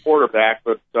 2-year quarterback,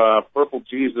 but Purple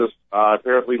Jesus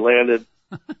apparently landed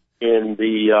in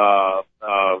the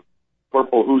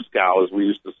purple hooskow, as we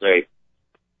used to say.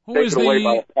 Taken away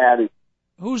by a patty.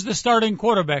 Who's the starting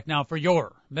quarterback now for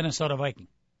your Minnesota Viking?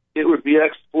 It would be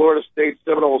ex-Florida State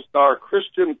Seminole star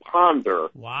Christian Ponder.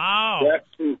 Wow.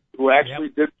 Who actually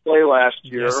did play last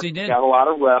year. Yes, he did. Got a lot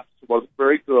of reps. Wasn't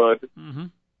very good. Mm-hmm.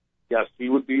 Yes, he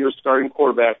would be your starting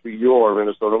quarterback for your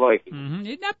Minnesota Vikings.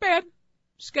 Mm-hmm. Not bad.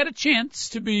 He's got a chance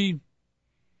to be.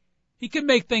 He can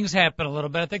make things happen a little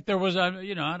bit. I think there was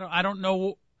I don't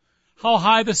know how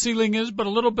high the ceiling is, but a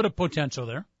little bit of potential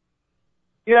there.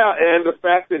 Yeah, and the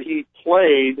fact that he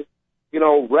played,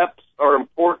 reps are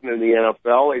important in the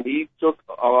NFL, and he took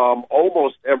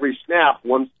almost every snap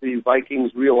once the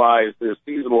Vikings realized their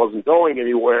season wasn't going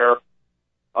anywhere.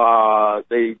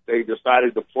 They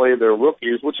decided to play their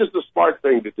rookies, which is the smart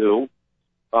thing to do.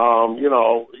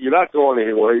 You're not going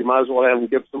anywhere. You might as well have them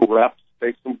get some reps,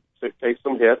 take some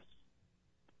hits.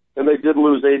 And they did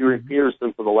lose Adrian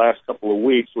Peterson for the last couple of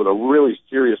weeks with a really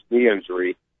serious knee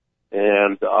injury.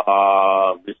 And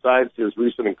besides his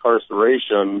recent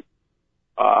incarceration,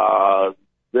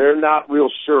 they're not real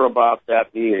sure about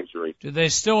that knee injury. Do they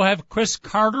still have Chris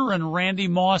Carter and Randy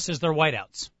Moss as their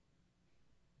wideouts?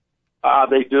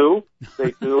 They do.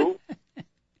 They do.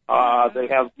 They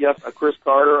have, a Chris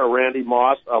Carter, a Randy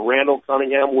Moss, a Randall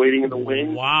Cunningham waiting in the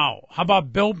wings. Wow. How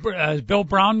about Bill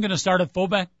Brown going to start at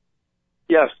fullback?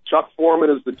 Yes, Chuck Foreman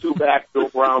is the 2-back, Bill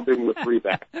Brown being the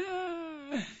 3-back.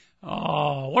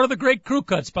 Oh, what are the great crew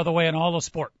cuts, by the way, in all of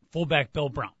sport? Fullback Bill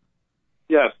Brown.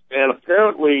 Yes, and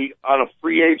apparently on a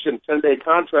free agent 10-day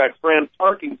contract, Fran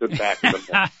Tarkington back in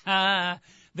the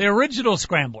The original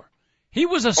scrambler. He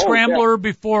was a scrambler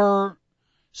before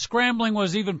scrambling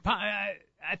was even. I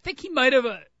think he might have.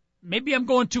 Maybe I'm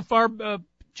going too far,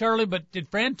 Charlie. But did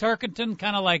Fran Tarkenton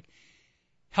kind of like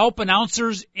help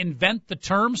announcers invent the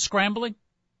term scrambling?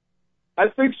 I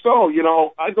think so.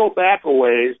 I go back a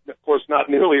ways. Of course, not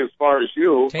nearly as far as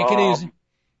you. Take it easy.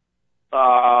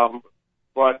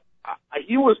 But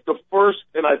he was the first,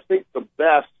 and I think the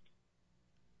best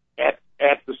at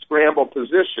the scramble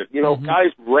position.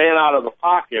 Guys ran out of the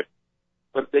pocket,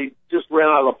 but they just ran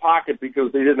out of the pocket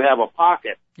because they didn't have a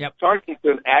pocket. Yep.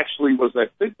 Tarkington actually was, I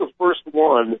think, the first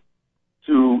one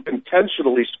to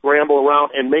intentionally scramble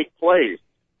around and make plays.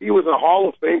 He was a Hall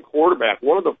of Fame quarterback,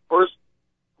 one of the first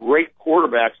great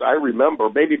quarterbacks I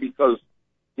remember, maybe because,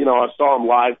 I saw him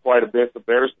live quite a bit. The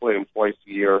Bears play him twice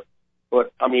a year.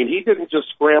 But, he didn't just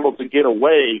scramble to get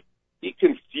away. He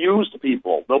confused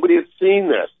people. Nobody had seen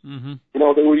this. Mm-hmm.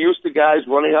 They were used to guys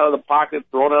running out of the pocket,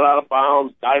 throwing it out of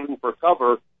bounds, diving for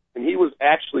cover, and he was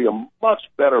actually a much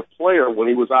better player when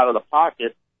he was out of the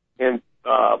pocket. And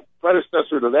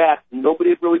predecessor to that,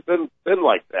 nobody had really been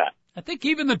like that. I think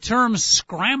even the term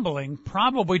scrambling,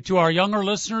 probably to our younger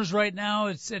listeners right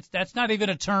now, that's not even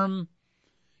a term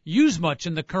used much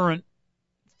in the current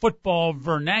football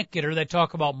vernacular. They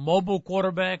talk about mobile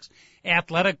quarterbacks,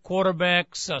 athletic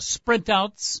quarterbacks, sprint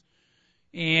outs,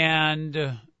 and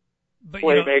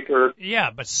playmaker.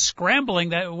 But scrambling,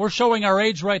 that we're showing our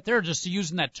age right there just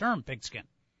using that term, Pigskin.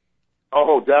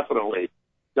 Oh, definitely.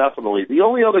 The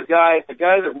only other guy, the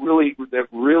guy that really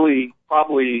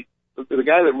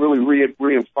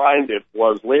redefined it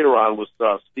was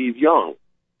Steve Young.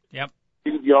 Yep.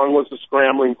 Steve Young was a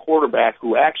scrambling quarterback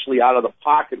who actually out of the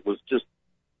pocket was just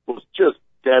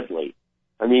deadly.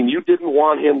 You didn't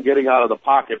want him getting out of the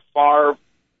pocket. Favre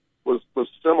was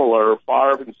similar.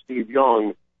 Favre and Steve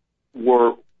Young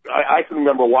were I can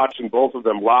remember watching both of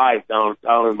them live down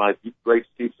in my great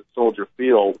seats at Soldier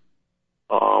Field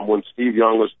when Steve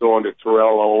Young was throwing to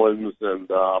Terrell Owens and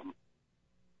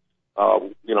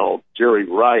Jerry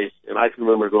Rice, and I can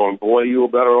remember going, boy, you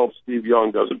better hope Steve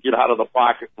Young doesn't get out of the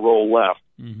pocket and roll left,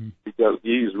 because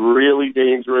he's really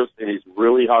dangerous and he's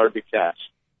really hard to catch.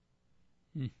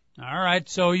 All right,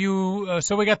 so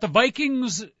we got the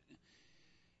Vikings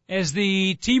as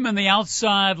the team on the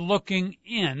outside looking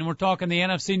in. We're talking the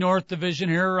NFC North division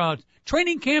here.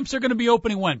 Training camps are going to be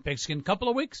opening when, Pigskin? Couple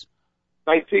of weeks?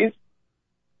 19th.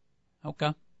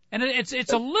 Okay. And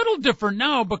it's a little different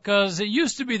now because it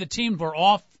used to be the teams were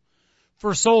off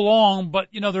for so long, but,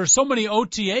 there's so many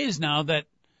OTAs now that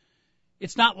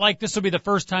it's not like this will be the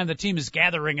first time the team is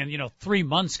gathering in, 3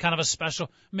 months, kind of a special.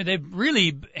 I mean, they've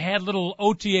really had little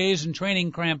OTAs and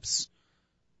training camps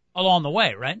along the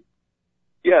way, right?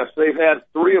 Yes, they've had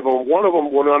 3 of them. One of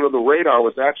them went under the radar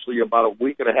was actually about a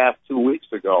week and a half, 2 weeks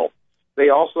ago. They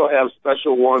also have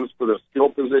special ones for the skill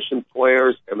position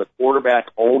players and the quarterback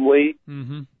only.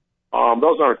 Mm-hmm.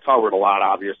 Those aren't covered a lot,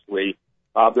 obviously.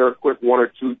 They're a quick 1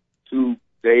 or 2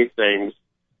 day things.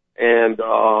 And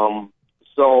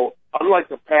so unlike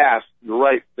the past, you're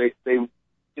right, they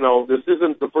this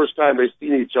isn't the first time they've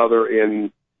seen each other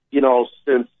in,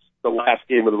 since the last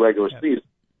game of the regular season.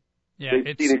 Yeah,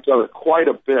 they've seen each other quite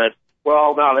a bit.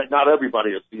 Well, not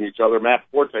everybody has seen each other. Matt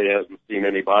Forte hasn't seen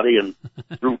anybody, and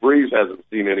Drew Brees hasn't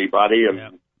seen anybody,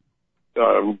 and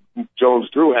Jones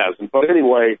Drew hasn't. But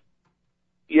anyway,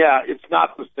 yeah, it's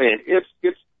not the same.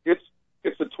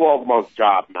 It's a 12-month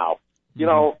job now.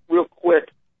 Real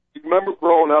quick, you remember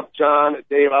growing up, John,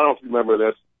 Dave, I don't know if you remember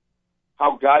this,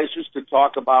 how guys used to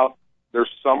talk about their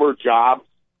summer jobs?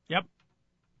 Yep.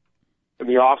 In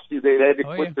the off-season, they had to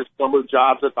quit their summer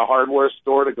jobs at the hardware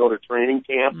store to go to training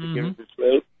camp to get into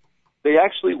shape. They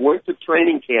actually went to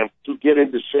training camp to get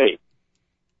into shape.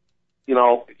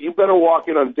 You better walk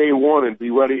in on day one and be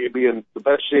ready to be in the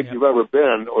best shape you've ever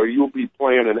been, or you'll be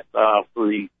playing for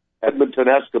the Edmonton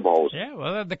Eskimos. Yeah,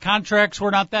 well, the contracts were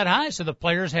not that high, so the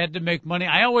players had to make money.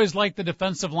 I always liked the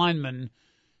defensive linemen,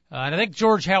 and I think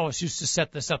George Hallis used to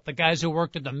set this up, the guys who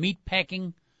worked at the meat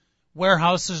packing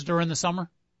warehouses during the summer.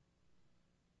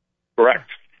 Correct.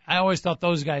 I always thought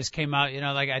those guys came out,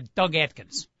 like Doug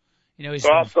Atkins. He's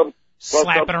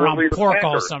slapping around pork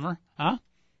all summer. Huh?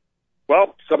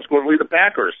 Well, subsequently the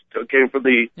Packers came from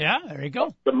the... Yeah, there you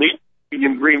go. The meat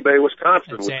in Green Bay,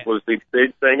 Wisconsin, which was the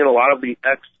big thing, and a lot of the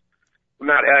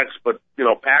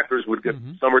Packers would get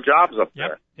summer jobs up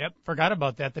there. Yep, forgot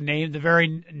about that. The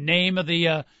very name of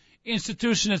the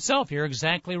institution itself. You're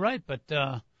exactly right, but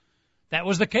that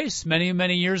was the case many,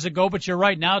 many years ago. But you're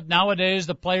right. Nowadays,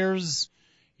 the players,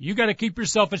 you got to keep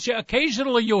yourself in shape.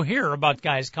 Occasionally, you'll hear about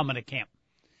guys coming to camp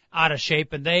out of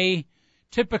shape, and they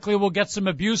typically will get some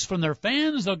abuse from their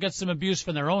fans. They'll get some abuse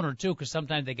from their owner too, because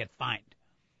sometimes they get fined.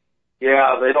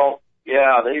 Yeah, they don't.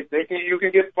 Yeah, you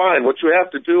can get fined. What you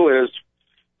have to do is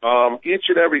each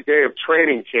and every day of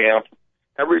training camp,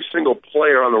 every single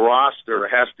player on the roster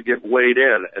has to get weighed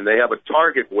in, and they have a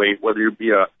target weight, whether you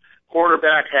be a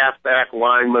quarterback, halfback,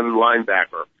 lineman,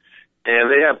 linebacker,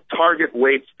 and they have target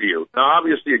weights for you. Now,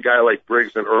 obviously, a guy like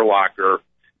Briggs and Urlacher,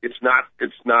 it's not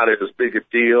as big a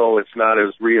deal. It's not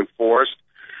as reinforced.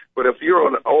 But if you're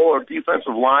an older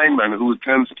defensive lineman who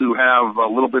tends to have a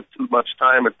little bit too much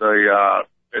time at the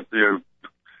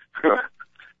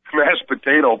mashed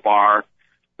potato bar,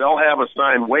 they'll have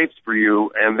assigned weights for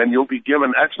you, and then you'll be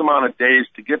given X amount of days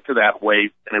to get to that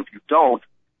weight. And if you don't,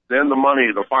 then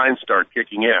the fines start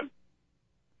kicking in.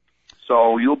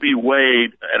 So you'll be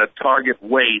weighed at a target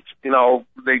weight.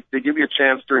 They give you a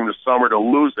chance during the summer to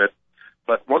lose it.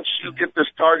 But once you get this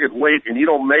target weight and you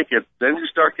don't make it, then you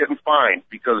start getting fined,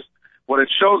 because what it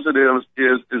shows it is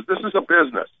this is a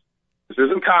business. This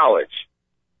isn't college.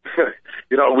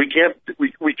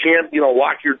 We can't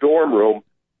lock your dorm room.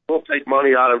 We'll take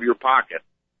money out of your pocket.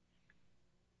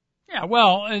 Yeah,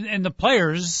 well, and the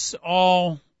players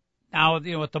all now,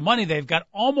 with the money they've got,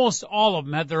 almost all of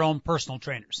them have their own personal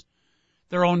trainers,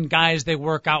 their own guys they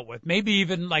work out with. Maybe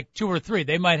even like 2 or 3.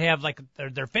 They might have like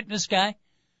their fitness guy.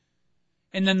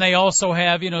 And then they also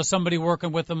have, somebody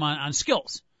working with them on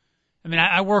skills. I mean,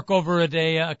 I work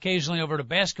occasionally over at a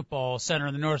basketball center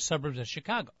in the north suburbs of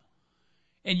Chicago.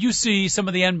 And you see some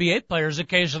of the NBA players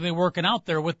occasionally working out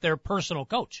there with their personal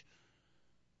coach.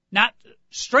 Not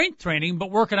strength training,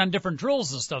 but working on different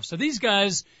drills and stuff. So these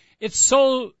guys, it's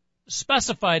so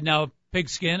specified now,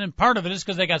 Pigskin, and part of it is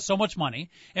because they got so much money.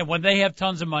 And when they have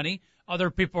tons of money, other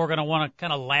people are going to want to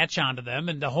kind of latch onto them,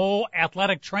 and the whole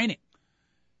athletic training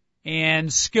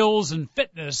and skills and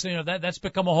fitness. That's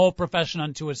become a whole profession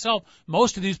unto itself.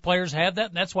 Most of these players have that,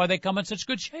 and that's why they come in such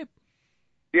good shape.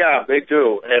 Yeah, they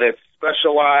do, and it's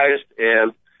specialized,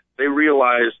 and they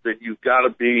realize that you've got to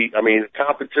be. I mean,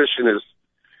 competition is,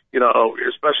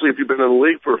 especially if you've been in the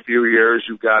league for a few years,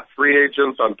 you've got free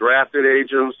agents, undrafted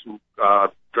agents,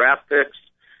 draft picks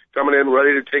coming in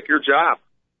ready to take your job.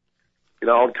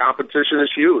 And competition is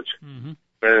huge. Mm-hmm.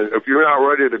 And if you're not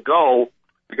ready to go,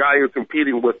 the guy you're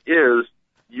competing with you're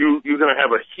going to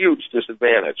have a huge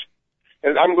disadvantage.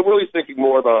 And I'm really thinking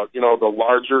more the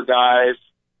larger guys,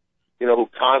 who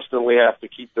constantly have to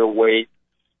keep their weight,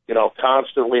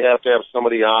 constantly have to have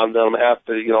somebody on them, have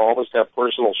to, almost have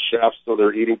personal chefs so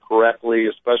they're eating correctly,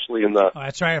 especially in the... Oh,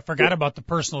 that's right. I forgot about the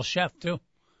personal chef, too.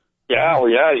 Yeah, well,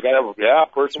 yeah, you got to have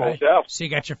a personal chef. So you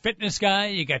got your fitness guy,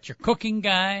 you got your cooking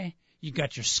guy, you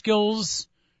got your skills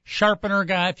sharpener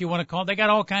guy, if you want to call it. They got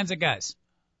all kinds of guys.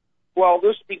 Well,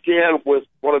 this began with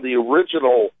one of the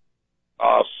original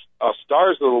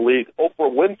stars of the league,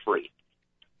 Oprah Winfrey.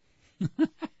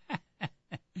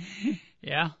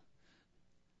 Yeah.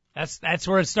 That's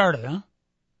where it started, huh?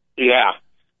 Yeah.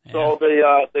 So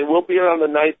they will be on the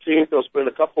 19th. They'll spend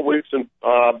a couple of weeks in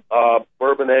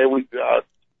Bourbonnais.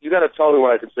 You got to tell me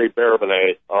when I can say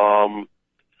Bourbonnais. And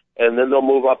then they'll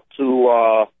move up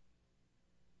to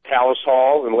Palace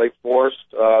Hall in Lake Forest,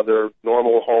 their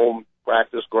normal home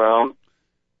practice ground.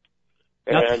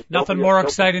 And nothing more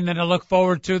exciting than to look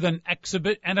forward to than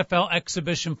NFL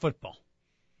exhibition football.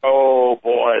 Oh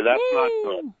boy, that's not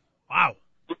good. Wow.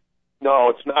 No,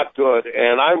 it's not good.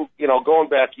 And I'm, going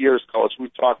back years, Coach,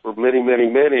 we've talked for many, many,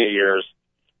 many years.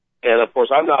 And of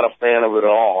course, I'm not a fan of it at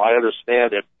all. I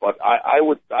understand it, but I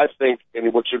think,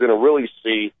 and what you're going to really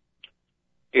see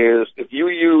is if you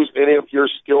use any of your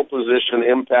skill position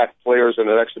impact players in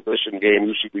an exhibition game,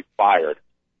 you should be fired.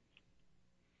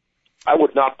 I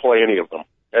would not play any of them,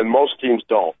 and most teams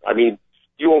don't. I mean,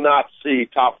 you will not see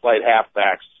top-flight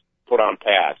halfbacks put on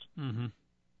pads. Mm-hmm.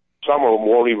 Some of them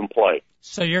won't even play.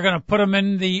 So you're going to put them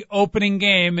in the opening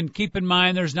game, and keep in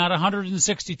mind there's not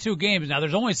 162 games now.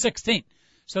 There's only 16.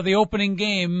 So the opening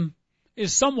game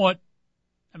is somewhat,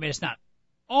 it's not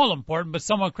all important, but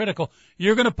somewhat critical.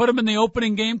 You're going to put them in the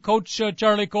opening game, Coach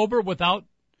Charlie Colbert, without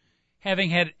having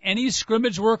had any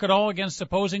scrimmage work at all against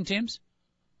opposing teams?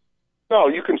 No,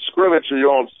 you can scrimmage your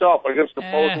own self against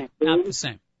opposing teams. Not the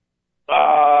same.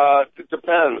 It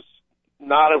depends.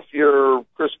 Not if you're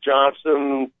Chris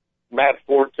Johnson, Matt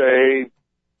Forte,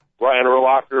 Brian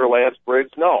Urlacher, Lance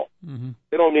Briggs. No,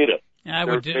 They don't need it. I'm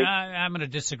going to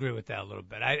disagree with that a little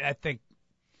bit. I think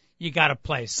you got to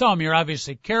play some. You're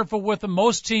obviously careful with them.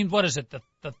 Most teams, what is it, the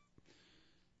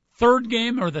third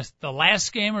game or the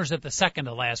last game, or is it the second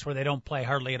to last where they don't play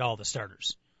hardly at all, the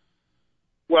starters?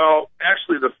 Well,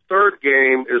 actually, the third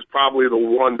game is probably the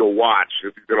one to watch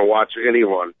if you're going to watch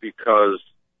anyone, because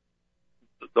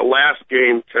the last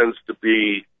game tends to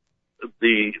be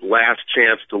the last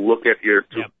chance to look at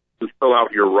to fill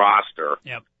out your roster.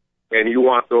 Yep. And you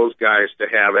want those guys to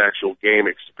have actual game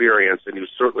experience, and you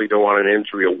certainly don't want an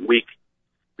injury a week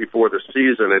before the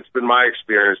season. It's been my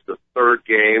experience, the third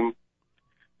game.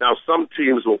 Now, some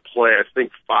teams will play, I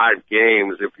think, 5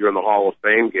 games if you're in the Hall of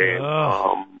Fame game.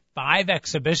 5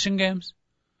 exhibition games?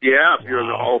 Yeah, if you're in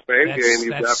the Hall of Fame game,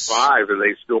 you've got 5, and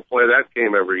they still play that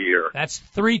game every year. That's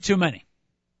 3 too many.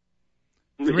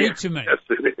 3 too many. Yes,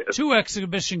 it is. 2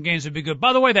 exhibition games would be good.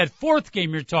 By the way, that fourth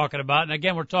game you're talking about, and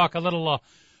again, we're talking a little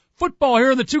football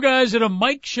here in the Two Guys at a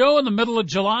Mic show in the middle of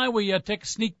July. We take a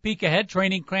sneak peek ahead.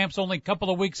 Training camp's only a couple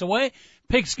of weeks away.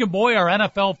 Pigskin Boy, our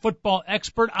NFL football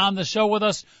expert, on the show with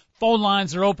us. Phone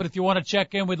lines are open if you want to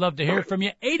check in. We'd love to hear from you.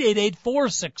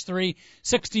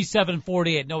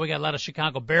 888-463-6748. Know we got a lot of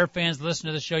Chicago Bear fans that listen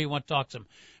to the show. You want to talk some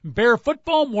Bear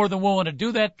football? More than willing to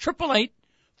do that.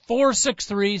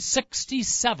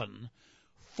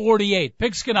 888-463-6748.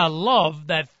 Pigskin, I love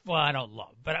that. Well, I don't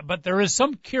love, but there is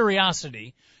some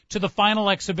curiosity to the final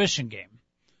exhibition game.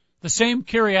 The same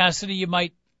curiosity you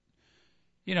might,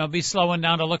 be slowing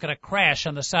down to look at a crash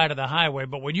on the side of the highway.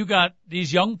 But when you got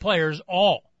these young players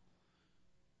all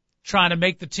trying to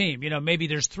make the team, maybe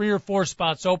there's 3 or 4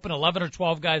 spots open, 11 or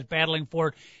 12 guys battling for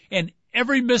it, and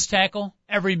every missed tackle,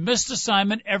 every missed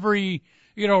assignment, every,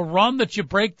 run that you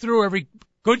break through, every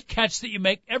good catch that you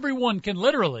make, everyone can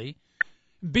literally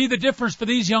be the difference for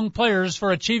these young players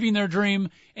for achieving their dream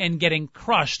and getting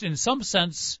crushed. In some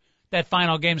sense, that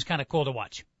final game's kind of cool to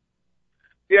watch.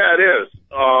 Yeah, it is.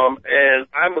 And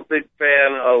I'm a big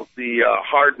fan of the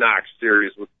Hard Knocks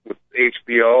series with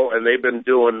HBO, and they've been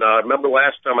doing, remember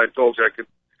last time I told you I could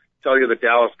tell you the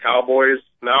Dallas Cowboys?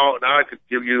 Now I could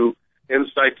give you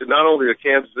insight to not only the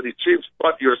Kansas City Chiefs,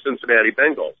 but your Cincinnati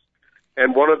Bengals.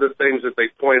 And one of the things that they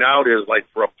point out is, like,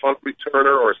 for a punt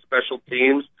returner or special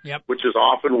teams, Yep. which is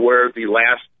often where the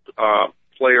last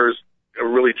players are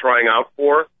really trying out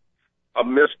for, a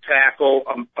missed tackle,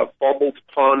 a fumbled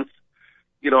punt,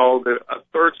 a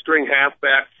third-string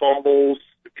halfback fumbles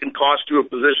can cost you a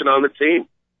position on the team.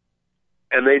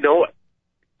 And they know it.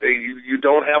 You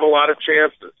don't have a lot of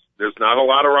chances. There's not a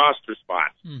lot of roster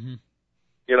spots. Mm-hmm.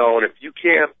 And if you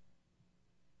can't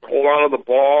hold on to the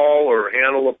ball or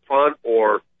handle a punt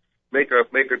or make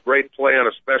a great play on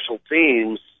a special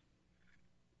teams,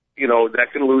 that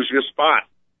can lose you a spot.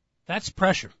 That's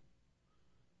pressure.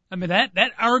 I mean, that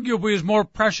arguably is more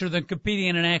pressure than competing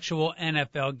in an actual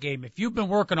NFL game. If you've been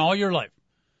working all your life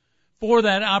for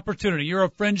that opportunity, you're a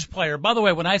fringe player. By the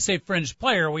way, when I say fringe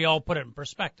player, we all put it in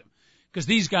perspective. Because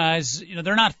these guys,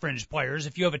 they're not fringe players.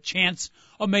 If you have a chance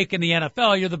of making the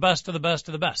NFL, you're the best of the best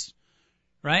of the best.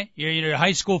 Right? You're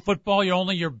high school football, you're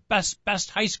only your best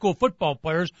high school football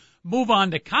players move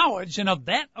on to college, and of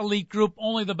that elite group,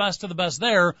 only the best of the best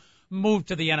there move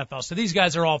to the NFL. So these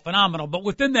guys are all phenomenal. But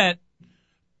within that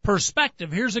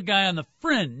perspective, here's a guy on the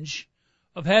fringe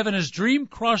of having his dream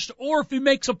crushed, or if he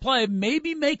makes a play,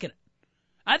 maybe making it.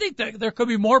 I think that there could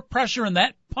be more pressure in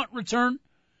that punt return,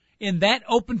 in that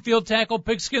open field tackle,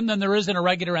 Pigskin, than there is in a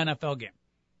regular NFL game.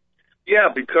 Yeah,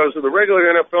 because in the regular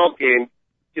NFL game,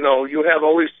 you have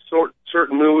only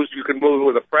certain moves you can move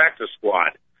with a practice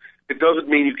squad. It doesn't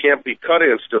mean you can't be cut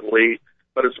instantly,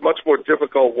 but it's much more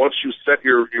difficult once you set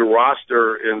your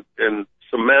roster in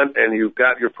cement and you've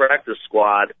got your practice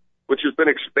squad, which has been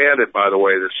expanded, by the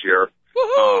way, this year.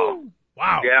 Woohoo!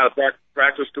 Wow. Yeah, the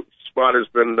practice squad has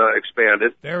been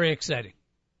expanded. Very exciting.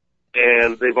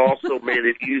 And they've also made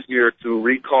it easier to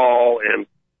recall. And,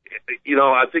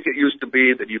 I think it used to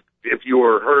be that if you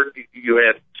were hurt, you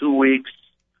had 2 weeks.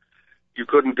 You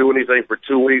couldn't do anything for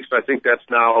 2 weeks. I think that's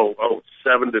now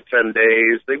 7 to 10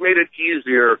 days. They made it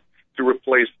easier to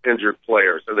replace injured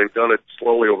players, and they've done it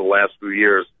slowly over the last few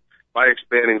years by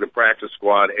expanding the practice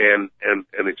squad and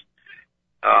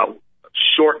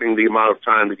shortening the amount of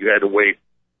time that you had to wait.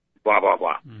 Blah blah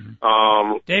blah.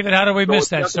 Mm-hmm. David, how do we miss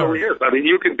that story? Is. I mean,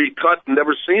 you can be cut and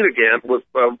never seen again with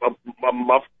a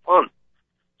muff punt.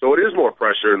 So it is more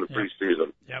pressure in the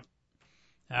preseason. Yep.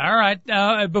 All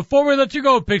right. Before we let you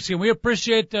go, Pigskin, we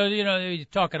appreciate, you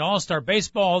talking All-Star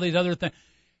baseball, all these other things.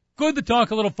 Good to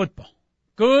talk a little football.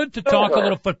 Good to talk a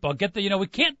little football. We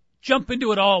can't jump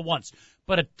into it all at once,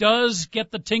 but it does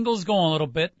get the tingles going a little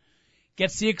bit,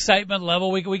 gets the excitement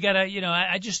level. We gotta,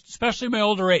 I just, especially my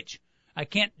older age, I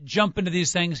can't jump into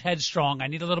these things headstrong. I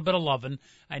need a little bit of loving.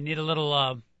 I need a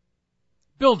little,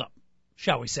 build-up,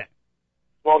 shall we say.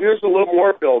 Well, here's a little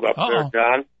more build-up there,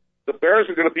 John. The Bears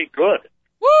are going to be good.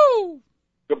 Woo!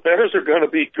 The Bears are going to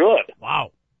be good.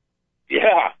 Wow.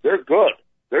 Yeah, they're good.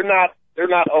 They're not,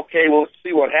 okay, well, let's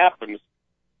see what happens.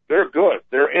 They're good.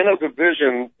 They're in a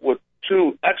division with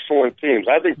two excellent teams.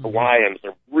 I think the Lions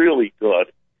are really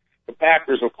good. The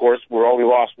Packers, of course, only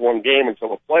lost one game until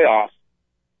the playoffs,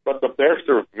 but the Bears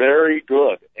are very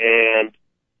good. And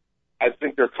I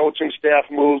think their coaching staff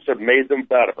moves have made them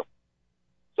better.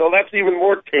 So that's even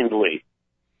more tingly.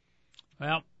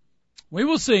 Well, we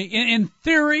will see. In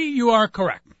theory, you are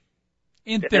correct.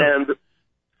 In theory. And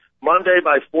Monday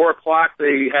by 4 o'clock,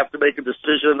 they have to make a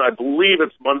decision. I believe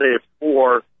it's Monday at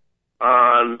 4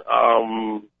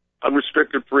 on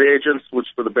unrestricted free agents, which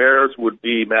for the Bears would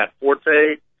be Matt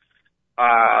Forte.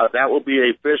 That will be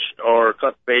a fish or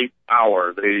cut bait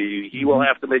hour. He will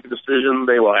have to make a decision.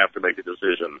 They will have to make a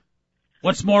decision.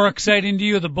 What's more exciting to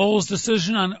you, the Bulls'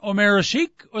 decision on Omer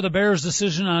Ashik or the Bears'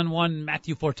 decision on one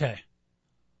Matthew Forte?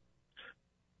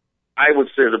 I would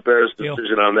say the Bears'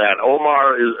 decision on that.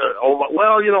 Omar is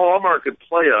Omar could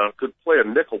play a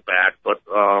nickelback, but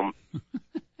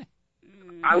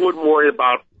I wouldn't worry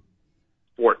about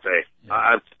Forte. Yeah.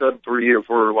 I've said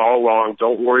for all along,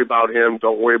 don't worry about him.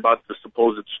 Don't worry about the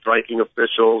supposed striking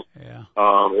officials. Yeah.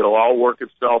 It'll all work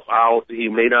itself out. He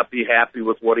may not be happy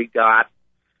with what he got,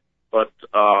 but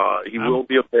he will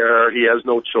be a Bear. He has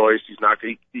no choice. He's not.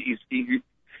 He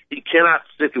cannot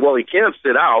sit. Well, he can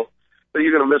sit out, but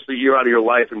you're going to miss a year out of your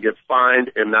life and get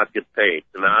fined and not get paid.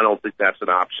 And I don't think that's an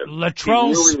option.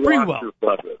 Latrell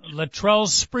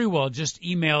Sprewell just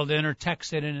emailed in or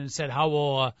texted in and said, how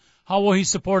will he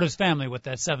support his family with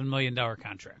that $7 million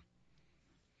contract?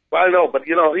 Well, I know, but,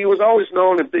 he was always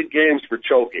known in big games for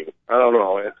choking. I don't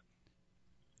know.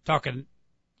 Talking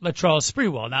Latrell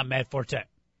Sprewell, not Matt Forte.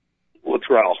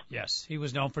 Latrell. Yes, he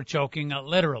was known for choking,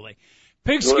 literally.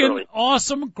 Pigskin,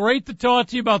 awesome. Great to talk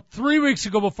to you. About 3 weeks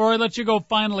ago, before I let you go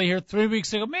finally here, 3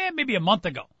 weeks ago, maybe a month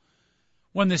ago,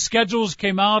 When the schedules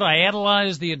came out, I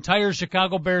analyzed the entire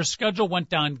Chicago Bears schedule, went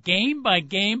down game by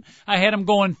game. I had them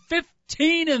going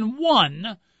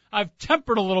 15-1. I've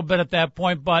tempered a little bit at that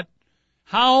point, but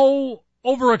how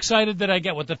overexcited did I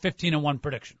get with the 15-1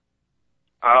 prediction?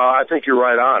 I think you're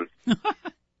right on.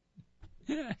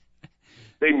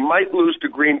 They might lose to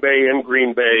Green Bay in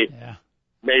Green Bay. Yeah.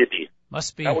 Maybe.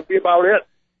 Must be. That would be about it.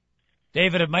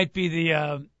 David, it might be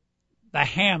the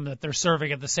ham that they're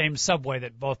serving at the same Subway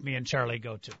that both me and Charlie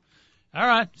go to. All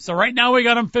right. So right now we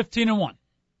got them 15-1.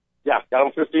 Yeah,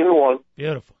 got them 15-1.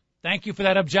 Beautiful. Thank you for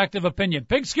that objective opinion.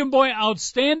 Pigskin Boy,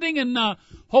 outstanding, and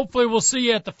hopefully we'll see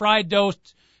you at the fried dough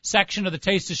section of the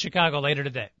Taste of Chicago later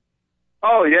today.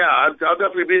 Oh, yeah, I'll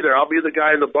definitely be there. I'll be the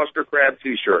guy in the Buster Crab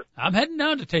T-shirt. I'm heading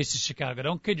down to Taste of Chicago.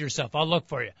 Don't kid yourself. I'll look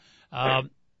for you.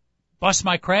 Bust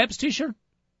My Crabs T-shirt?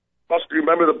 Buster, you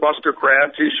remember the Buster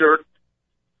Crab T-shirt?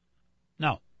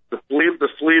 No. The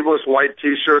sleeveless white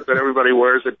T-shirt that everybody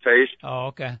wears at Taste. Oh,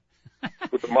 okay.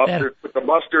 with the mustard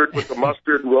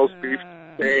roast beef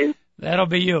stain. That'll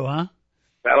be you, huh?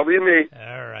 That'll be me.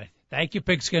 All right. Thank you,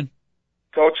 Pigskin.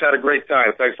 Coach, had a great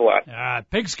time. Thanks a lot. All right.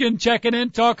 Pigskin checking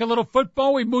in, talk a little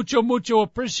football. We mucho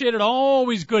appreciate it.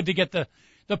 Always good to get the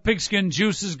Pigskin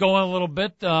juices going a little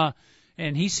bit.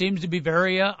 And he seems to be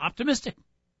very optimistic.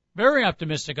 Very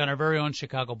optimistic on our very own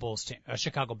Chicago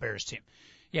Bears team.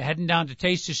 Yeah, heading down to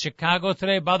Taste of Chicago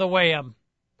today. By the way, I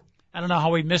don't know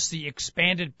how we missed the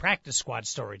expanded practice squad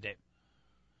story, Dave.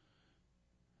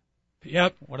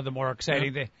 Yep. One of the more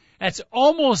exciting things. That's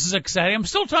almost as exciting. I'm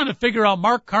still trying to figure out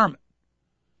Mark Carmen.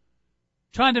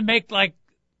 Trying to make, like,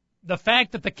 the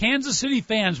fact that the Kansas City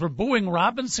fans were booing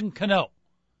Robinson Cano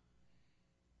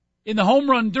in the home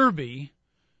run derby,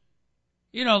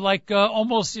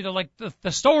 almost, like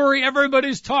the story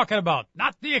everybody's talking about.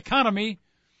 Not the economy,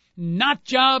 not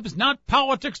jobs, not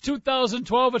politics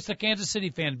 2012. It's the Kansas City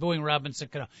fans booing Robinson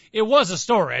Cano. It was a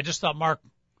story. I just thought Mark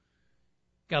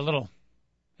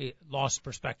he lost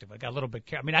perspective. I got a little bit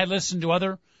careful. I mean, I listened to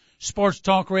other sports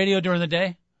talk radio during the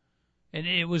day. And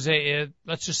it was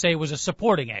let's just say it was a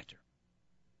supporting actor.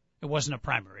 It wasn't a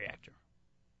primary actor.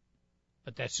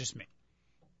 But that's just me.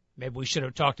 Maybe we should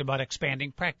have talked about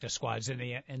expanding practice squads in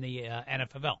the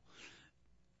NFL.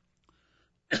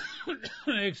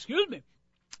 Excuse me.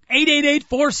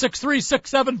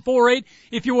 888-463-6748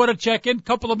 if you want to check in.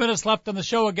 Couple of minutes left on the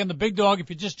show. Again, the big dog, if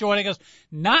you're just joining us,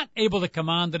 not able to come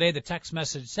on today. The text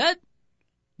message said,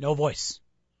 no voice.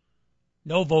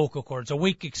 No vocal cords. A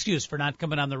weak excuse for not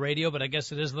coming on the radio, but I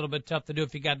guess it is a little bit tough to do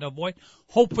if you got no voice.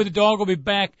 Hopefully the dog will be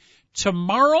back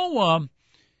tomorrow,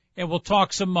 and we'll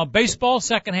talk some baseball,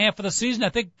 second half of the season.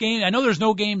 I know there's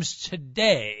no games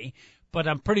today, but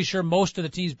I'm pretty sure most of the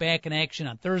teams back in action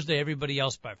on Thursday, everybody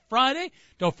else by Friday.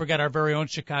 Don't forget our very own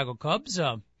Chicago Cubs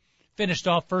finished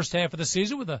off first half of the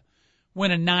season with a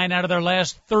win of 9 out of their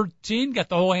last 13. Got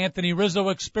the whole Anthony Rizzo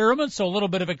experiment, so a little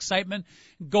bit of excitement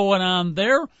going on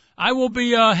there. I will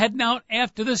be heading out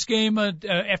after this game,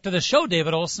 after the show,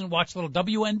 David Olson, watch a little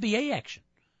WNBA action,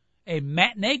 a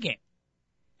matinee game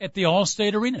at the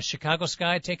Allstate Arena. Chicago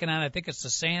Sky taking on, I think it's the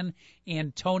San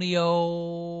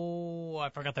Antonio, I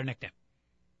forgot their nickname,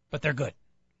 but they're good.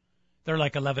 They're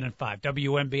like 11-5.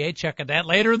 WNBA, checking that.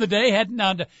 Later in the day, heading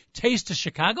on to Taste of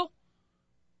Chicago.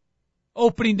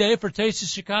 Opening day for Taste of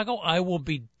Chicago. I will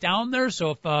be down there,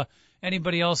 so if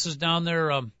anybody else is down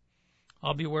there,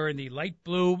 I'll be wearing the light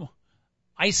blue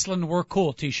Iceland We're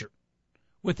Cool t-shirt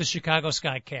with the Chicago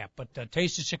Sky cap. But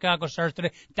Taste of Chicago starts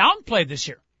today. Downplayed this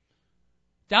year.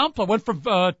 Downplay. Went from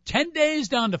 10 days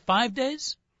down to 5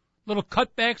 days. Little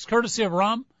cutbacks courtesy of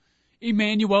Rahm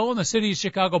Emanuel and the city of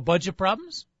Chicago budget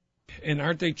problems. And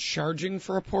aren't they charging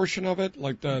for a portion of it,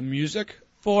 like the music?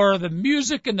 For the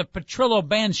music and the Petrillo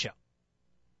band shell.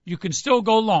 You can still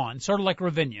go lawn, sort of like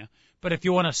Ravinia. But if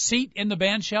you want a seat in the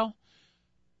band shell,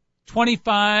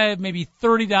 $25, maybe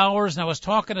 $30. And I was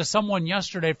talking to someone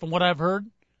yesterday, from what I've heard,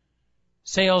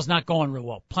 sales not going real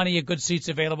well. Plenty of good seats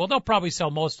available. They'll probably sell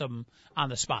most of them on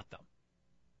the spot, though.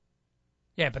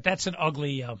 Yeah, but that's an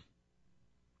ugly, it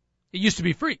used to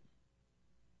be free.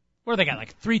 What do they got,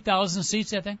 like 3,000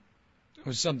 seats, I think? It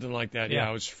was something like that, yeah.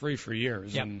 It was free for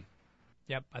years. Yep. And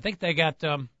Yep. I think they got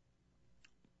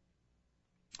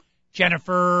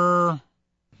Jennifer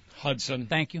Hudson.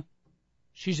 Thank you.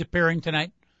 She's appearing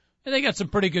tonight. And they got some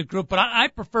pretty good group, but I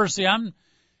prefer,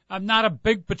 I'm not a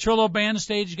big Petrillo band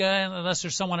stage guy unless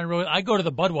there's someone I go to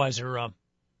the Budweiser,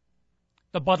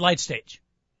 the Bud Light stage,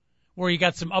 where you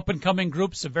got some up and coming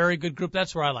groups, a very good group.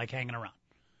 That's where I like hanging around.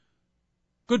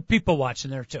 Good people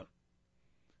watching there too.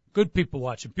 Good people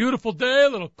watching. Beautiful day, a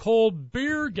little cold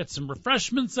beer, get some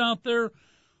refreshments out there.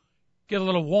 Get a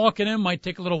little walking in. Might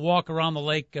take a little walk around the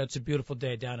lake. It's a beautiful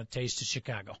day down at Taste of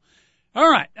Chicago. All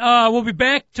right. We'll be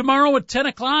back tomorrow at 10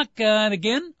 o'clock. And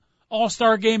again, All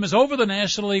Star Game is over. The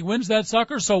National League wins that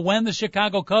sucker. So when the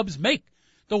Chicago Cubs make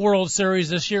the World Series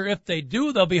this year, if they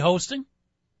do, they'll be hosting.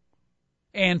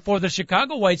 And for the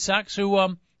Chicago White Sox,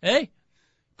 who,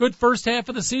 good first half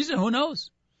of the season, who knows?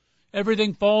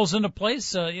 Everything falls into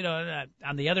place,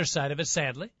 on the other side of it,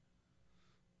 sadly.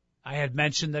 I had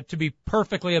mentioned that to be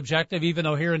perfectly objective, even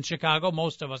though here in Chicago,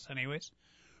 most of us anyways,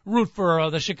 root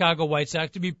for the Chicago White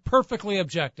Sox, to be perfectly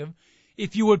objective,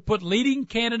 if you would put leading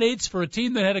candidates for a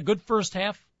team that had a good first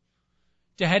half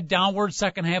to head downward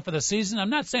second half of the season, I'm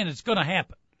not saying it's going to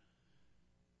happen.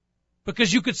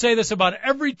 Because you could say this about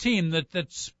every team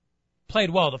that's played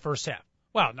well the first half.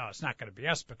 Well, no, it's not going to be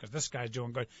us because this guy's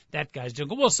doing good, that guy's doing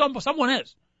good. Well, someone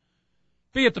is.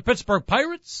 Be it the Pittsburgh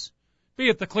Pirates, be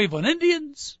it the Cleveland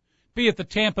Indians, be it the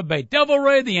Tampa Bay Devil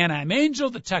Ray, the Anaheim Angel,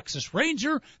 the Texas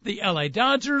Ranger, the LA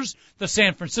Dodgers, the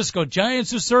San Francisco Giants,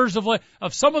 who serves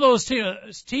of some of those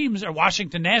teams are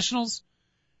Washington Nationals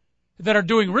that are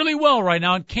doing really well right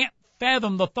now and can't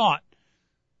fathom the thought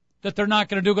that they're not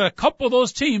going to do good. A couple of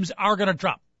those teams are going to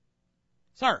drop.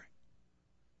 Sorry.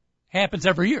 Happens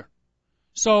every year.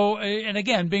 So, and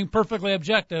again, being perfectly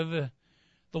objective,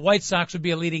 the White Sox would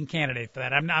be a leading candidate for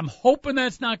that. I'm hoping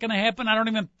that's not going to happen. I don't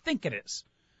even think it is.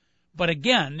 But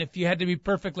again, if you had to be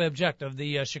perfectly objective,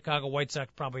 the Chicago White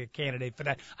Sox probably a candidate for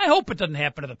that. I hope it doesn't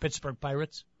happen to the Pittsburgh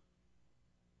Pirates.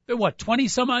 Been 20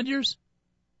 some odd years?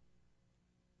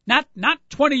 Not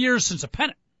 20 years since a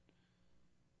pennant.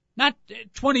 Not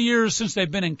 20 years since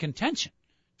they've been in contention.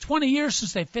 20 years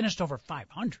since they finished over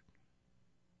 500.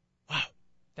 Wow,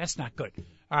 that's not good.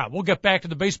 All right, we'll get back to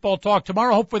the baseball talk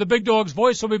tomorrow. Hopefully the Big Dog's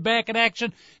voice will be back in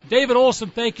action. David Olson,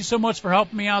 thank you so much for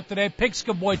helping me out today.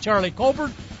 Pigskin Boy Charlie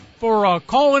Colbert for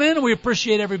calling in, and we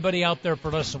appreciate everybody out there for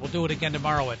listening. We'll do it again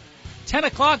tomorrow at 10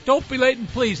 o'clock. Don't be late, and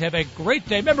please have a great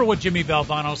day. Remember what Jimmy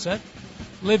Valvano said.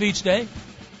 Live each day,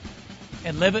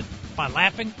 and live it by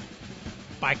laughing,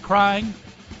 by crying,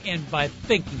 and by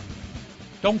thinking.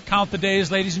 Don't count the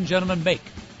days, ladies and gentlemen. Make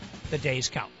the days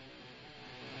count.